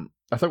like oh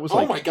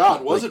my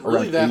god, was it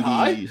really that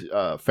 80,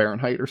 high?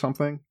 Fahrenheit or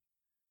something.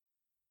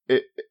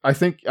 I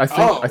think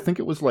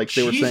it was like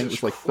they were saying it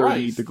was like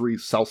 30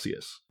 degrees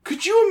Celsius.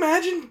 Could you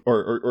imagine?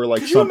 Or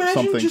like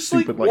something just,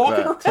 stupid like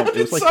that.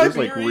 It was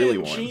like really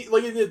warm.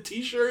 Like in a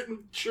t-shirt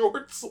and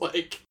shorts,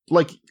 like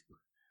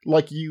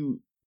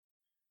you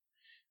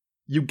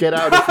get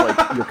out of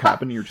like your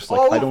cabin and you're just like,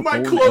 all I don't of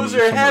my clothes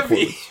are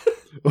heavy.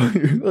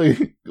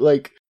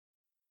 like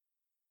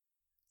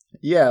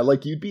yeah,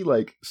 like you'd be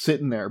like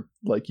sitting there,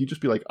 like you'd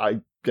just be like,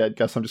 I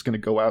guess I'm just gonna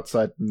go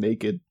outside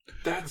naked.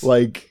 That's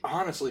like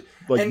honestly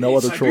like no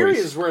other Siberia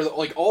choice. Is where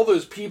like all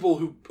those people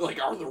who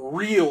like are the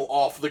real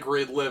off the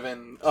grid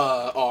living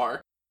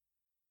are.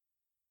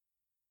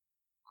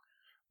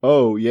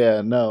 Oh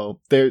yeah,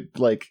 no, they're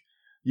like.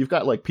 You've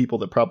got, like, people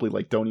that probably,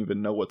 like, don't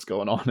even know what's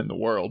going on in the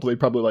world. They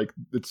probably, like,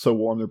 it's so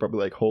warm, they're probably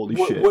like, holy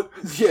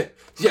shit.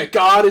 Yeah,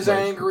 God is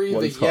angry,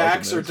 the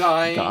yaks are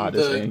dying. God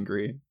is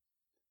angry.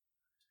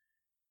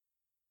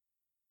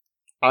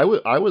 I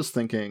was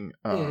thinking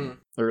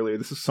earlier,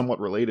 this is somewhat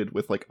related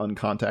with, like,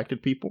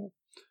 uncontacted people.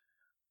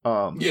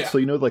 So,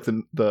 you know, like,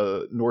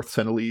 the North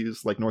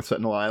Sentinelese, like, North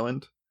Sentinel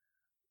Island?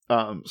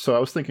 So I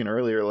was thinking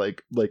earlier,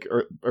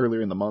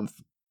 earlier in the month,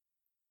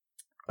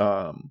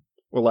 or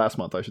last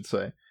month, I should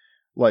say.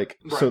 Like,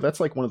 right. So that's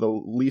like one of the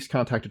least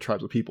contacted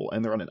tribes of people,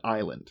 and they're on an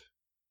island,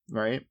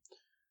 right?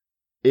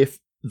 If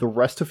the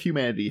rest of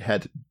humanity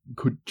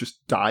could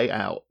just die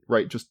out,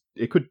 right?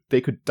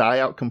 They could die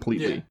out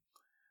completely,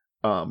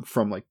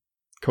 from like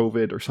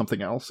COVID or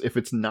something else, if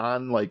it's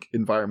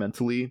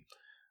non-environmental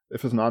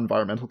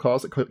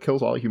cause that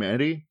kills all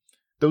humanity,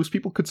 those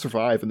people could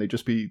survive and they'd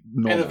just be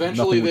normal. And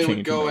eventually they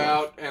would go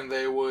out and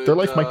they would their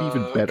life might be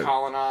even better.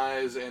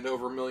 Colonize, and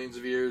over millions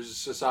of years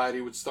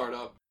society would start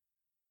up.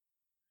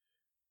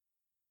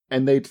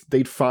 And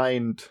they'd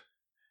find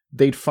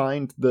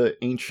the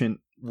ancient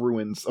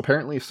ruins.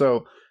 Apparently,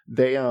 so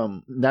they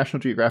National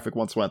Geographic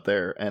once went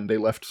there and they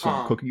left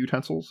some cooking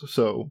utensils.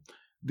 So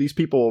these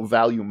people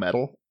value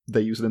metal.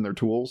 They use it in their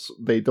tools.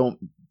 They don't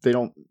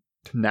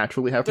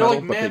naturally have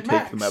metal, but they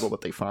take the metal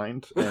that they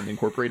find and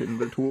incorporate it into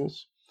their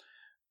tools.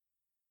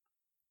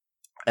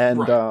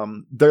 And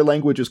their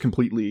language is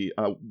completely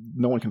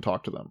no one can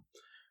talk to them.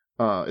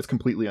 It's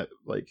completely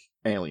like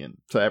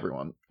alien to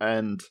everyone.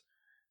 And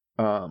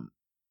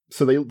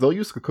so they'll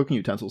use the cooking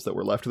utensils that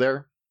were left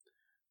there.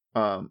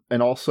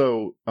 And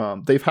also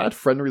they've had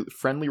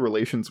friendly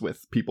relations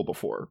with people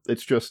before.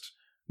 It's just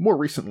more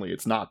recently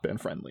it's not been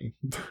friendly.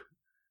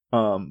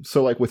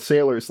 So like with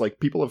sailors, like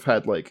people have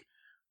had like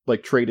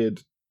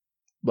traded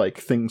like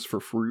things for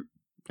fruit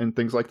and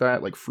things like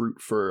that, like fruit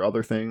for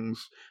other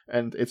things,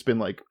 and it's been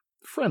like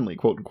friendly,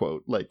 quote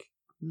unquote. Like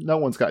no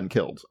one's gotten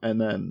killed.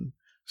 And then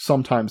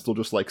sometimes they'll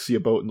just like see a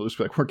boat and they'll just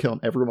be like, we're killing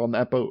everyone on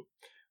that boat.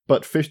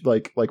 But fish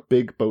like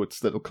big boats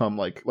that'll come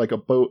like a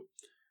boat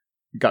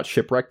got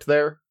shipwrecked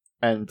there,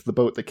 and the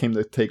boat that came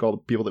to take all the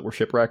people that were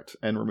shipwrecked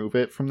and remove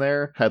it from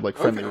there had like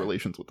friendly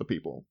relations with the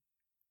people.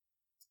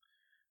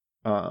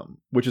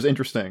 Which is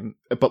interesting,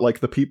 but like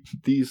the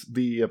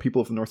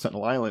people of the North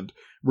Sentinel Island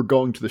were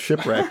going to the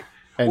shipwreck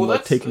and well,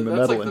 like taking the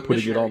metal and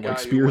putting it on like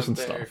spears and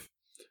stuff.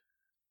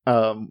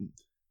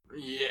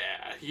 Yeah,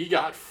 he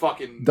got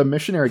fucking. The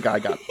missionary guy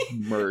got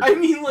murdered. I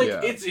mean, like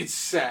it's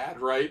sad,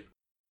 right?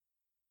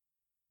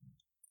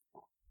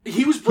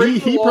 He was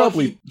breaking the law.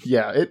 Probably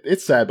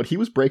it's sad, but he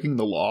was breaking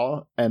the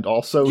law, and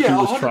also he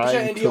was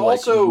trying to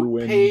like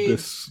ruin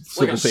this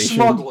civilization.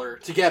 Like a smuggler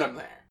to get him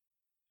there.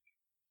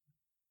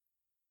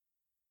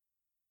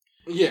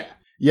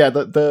 Yeah.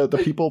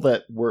 The people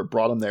that were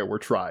brought him there were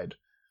tried.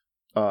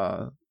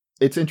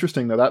 It's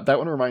interesting though, that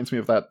one reminds me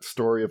of that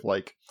story of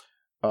like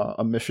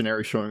a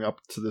missionary showing up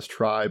to this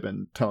tribe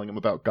and telling them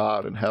about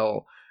God and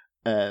hell,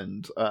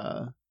 and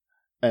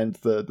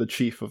the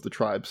chief of the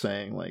tribe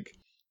saying like,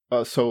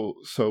 so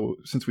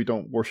since we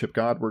don't worship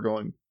God, we're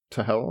going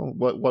to hell.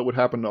 What would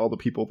happen to all the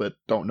people that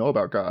don't know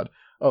about God?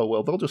 Oh,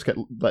 well, they'll just get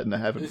let into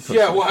heaven.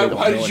 Yeah,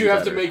 why did you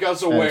have to make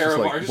us aware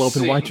of our sin? Well,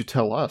 then why'd you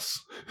tell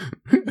us?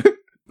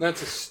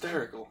 That's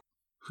hysterical.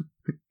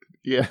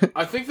 Yeah,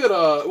 I think that.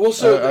 Well,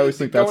 so I always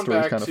think that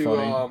story's kind of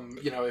funny.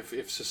 You know,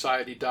 if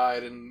society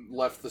died and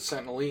left the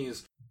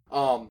Sentinelese,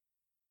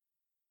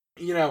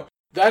 you know,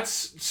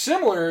 that's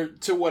similar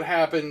to what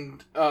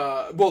happened.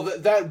 Well,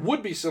 that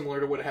would be similar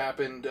to what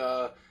happened.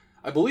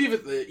 I believe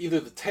at either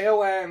the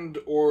tail end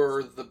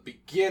or the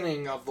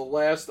beginning of the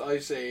last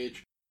ice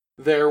age.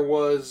 There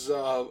was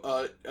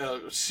a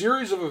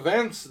series of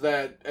events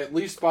that, at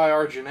least by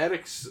our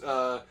genetics,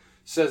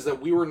 says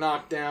that we were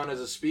knocked down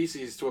as a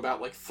species to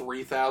about like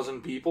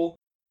 3,000 people,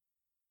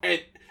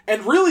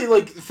 and really,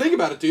 like, think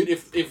about it, dude.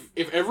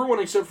 If everyone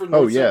except for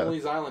North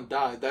Sentinelese Island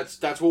died,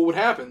 that's what would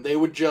happen. They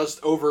would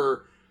just,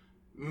 over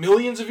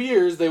millions of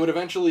years, they would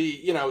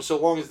eventually, you know, so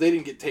long as they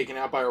didn't get taken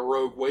out by a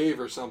rogue wave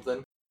or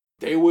something,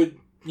 they would,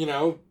 you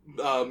know,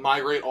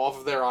 migrate off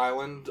of their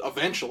island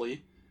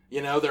eventually.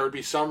 You know, there would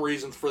be some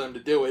reasons for them to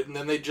do it, and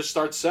then they'd just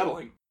start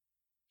settling.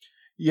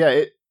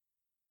 Yeah,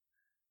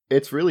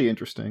 it's really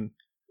interesting.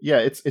 Yeah,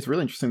 it's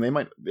really interesting.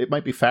 It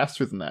might be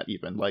faster than that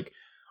even. Like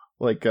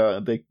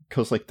they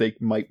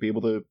might be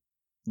able to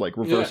like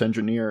reverse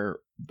engineer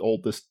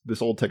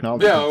this old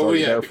technology.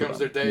 Yeah, it becomes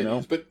their deities, you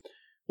know? But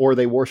or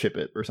they worship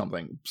it or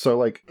something. So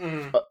like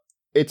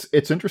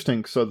it's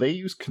interesting. So they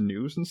use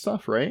canoes and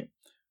stuff, right?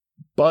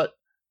 But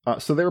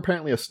so they're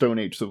apparently a Stone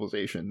Age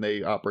civilization.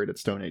 They operate at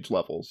Stone Age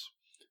levels.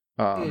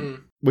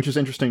 Which is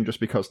interesting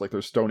just because like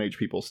there's Stone Age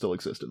people still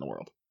exist in the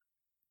world.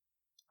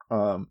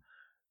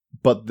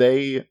 But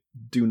they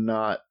do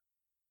not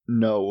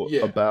know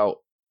about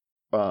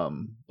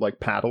like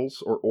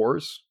paddles or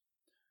oars,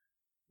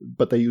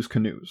 but they use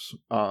canoes.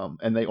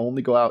 And they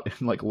only go out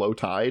in like low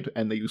tide,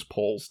 and they use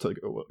poles to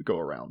go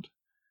around.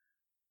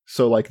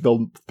 So like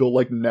they'll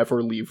like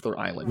never leave their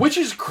island, which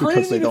is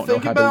crazy to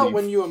think about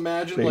when you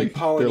imagine like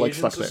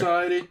Polynesian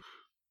society.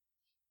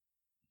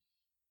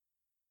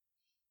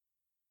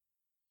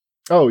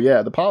 Oh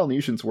yeah, the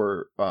Polynesians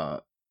were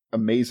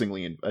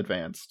amazingly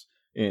advanced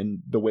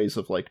in the ways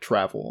of like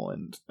travel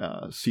and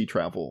sea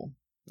travel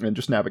and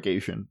just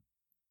navigation.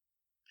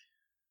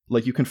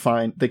 Like they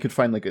could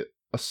find like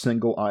a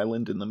single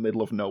island in the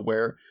middle of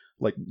nowhere,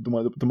 like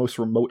the most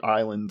remote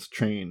island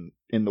chain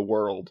in the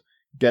world.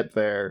 Get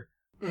there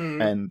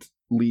and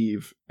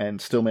leave, and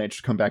still manage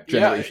to come back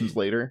generations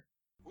later.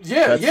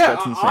 Yeah,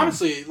 that's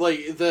honestly,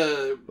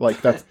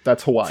 like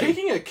that's Hawaii.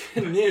 Taking a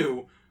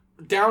canoe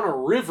down a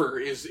river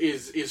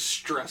is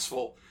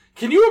stressful.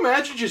 Can you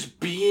imagine just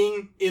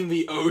being in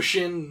the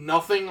ocean,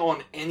 nothing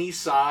on any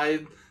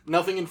side,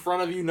 nothing in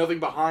front of you, nothing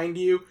behind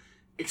you,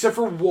 except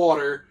for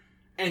water,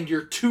 and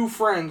your two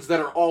friends that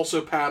are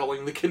also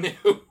paddling the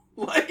canoe.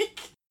 Like,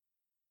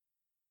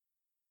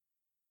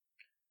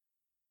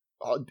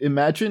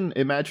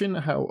 imagine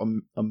how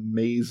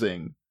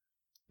amazing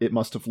it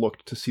must have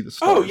looked to see the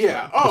stars. Oh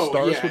yeah, the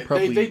stars would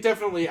probably they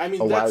definitely. I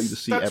mean, allow that's you to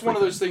see that's everything. one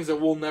of those things that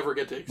we'll never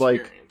get to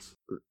experience.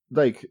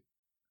 Like,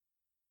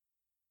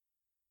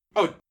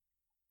 oh,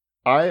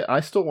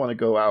 I still want to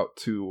go out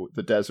to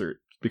the desert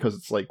because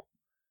it's like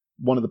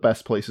one of the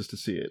best places to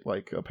see it.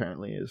 Like,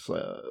 apparently is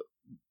one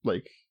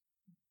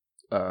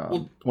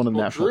of the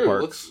national Drew,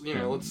 parks.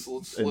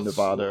 Let's in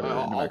Nevada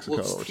or New Mexico.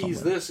 Let's or tease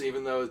somewhere. this,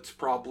 even though it's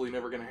probably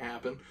never going to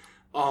happen.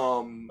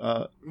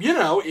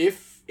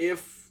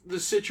 If the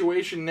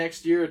situation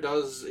next year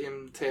does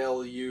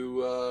entail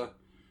you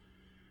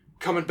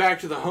coming back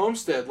to the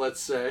homestead, let's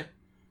say,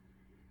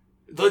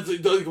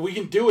 we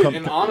can do it,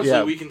 and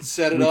honestly, we can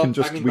set it up.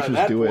 By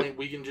that point,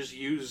 we can just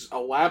use a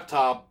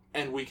laptop,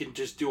 and we can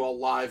just do a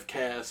live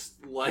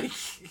cast, like.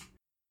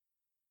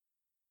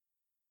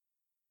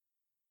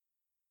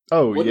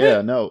 Oh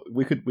yeah, no,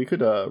 we could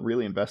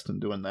really invest in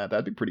doing that.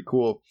 That'd be pretty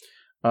cool.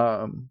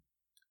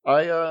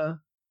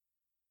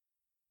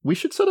 We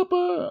should set up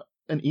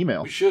an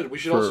email. We should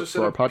also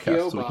set up our podcast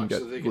PO so we can get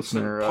so they can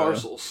listener send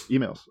parcels,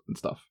 emails and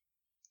stuff.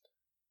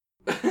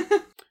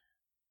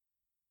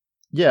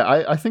 Yeah,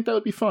 I think that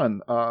would be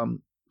fun. To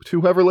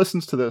whoever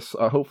listens to this,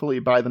 hopefully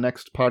by the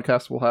next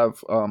podcast we'll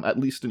have at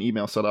least an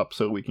email set up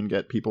so we can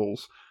get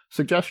people's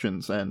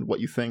suggestions and what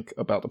you think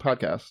about the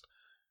podcast.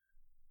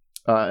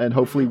 And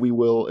hopefully we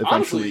will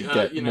eventually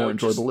get more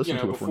enjoyable to listen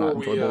to if we're not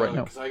enjoyable right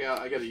now. Because I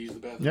got to use the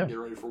bathroom and get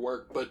ready for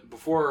work. But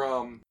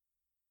before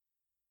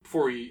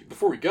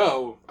we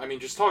go, I mean,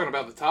 just talking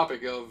about the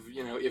topic of,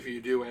 if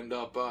you do end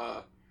up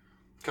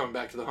coming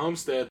back to the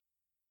homestead,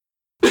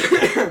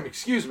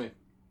 excuse me,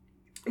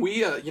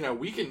 we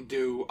can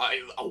do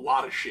a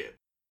lot of shit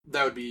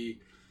that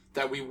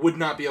we would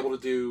not be able to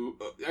do.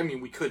 I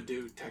mean, we could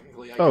do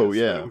technically. I guess,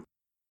 yeah.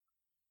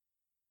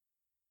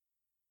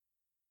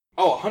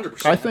 Oh,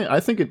 100%. I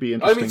think it'd be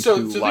interesting. I mean, so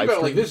to think about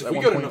it like this: if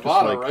we go to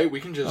Nevada, right, we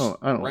can just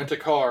rent a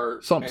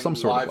car some and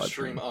sort live of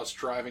stream us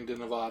driving to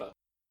Nevada.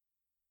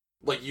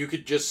 Like, you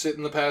could just sit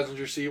in the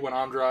passenger seat when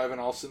I'm driving.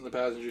 I'll sit in the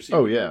passenger seat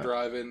when you're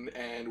driving,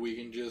 and we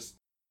can just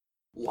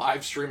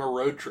live stream a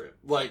road trip.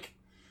 Like,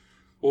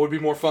 what would be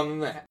more fun than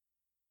that?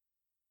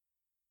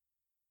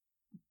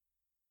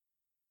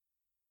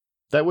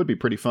 That would be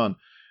pretty fun.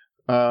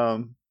 We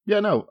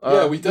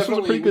definitely. This was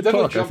a pretty good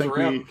talk. I think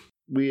around.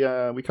 We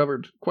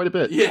covered quite a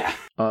bit. Yeah.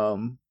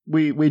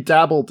 We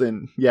dabbled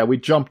in. Yeah, we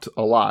jumped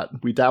a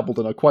lot. We dabbled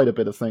in quite a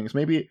bit of things.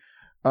 Maybe.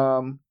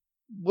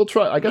 We'll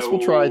try. I guess we'll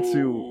try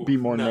to be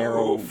more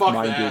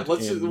narrow-minded in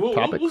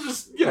topics. We'll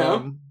just,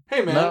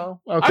 hey man.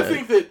 No? Okay. I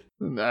think that.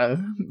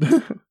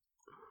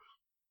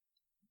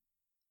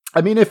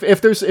 I mean, if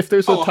there's a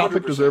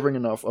topic 100%. deserving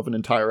enough of an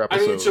entire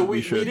episode, I mean, so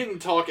we didn't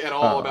talk at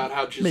all about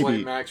how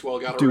Ghislaine Maxwell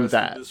got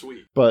arrested this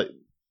week. But.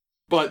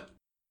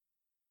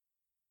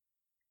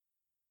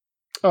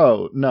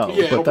 Oh no!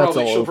 Yeah, but that's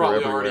all over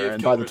everywhere,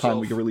 and by the time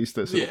we can release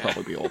this, it'll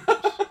probably be old.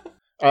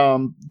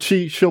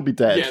 She'll be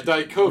dead. Yeah,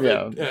 died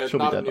COVID. Yeah, she'll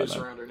not be a dead by news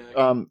then. around her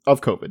neck. Of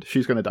COVID.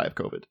 She's going to die of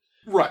COVID.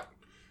 Right.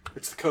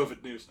 It's the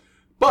COVID news.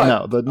 But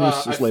no, the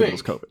news is labeled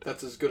as COVID.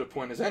 That's as good a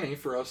point as any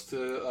for us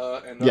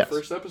to end our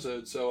first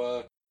episode.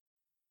 So,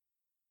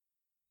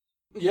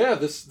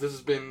 this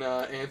has been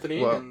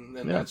Anthony,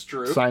 and that's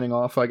Drew. Signing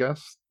off, I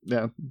guess.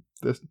 Yeah.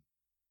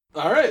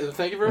 All right.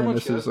 Thank you very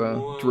much. This is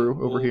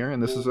Drew over here,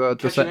 and this is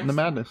Descent into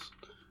Madness.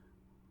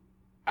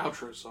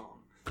 Outro song.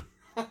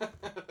 All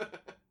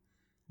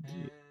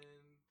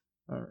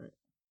right.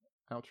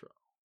 Outro.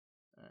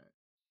 All right.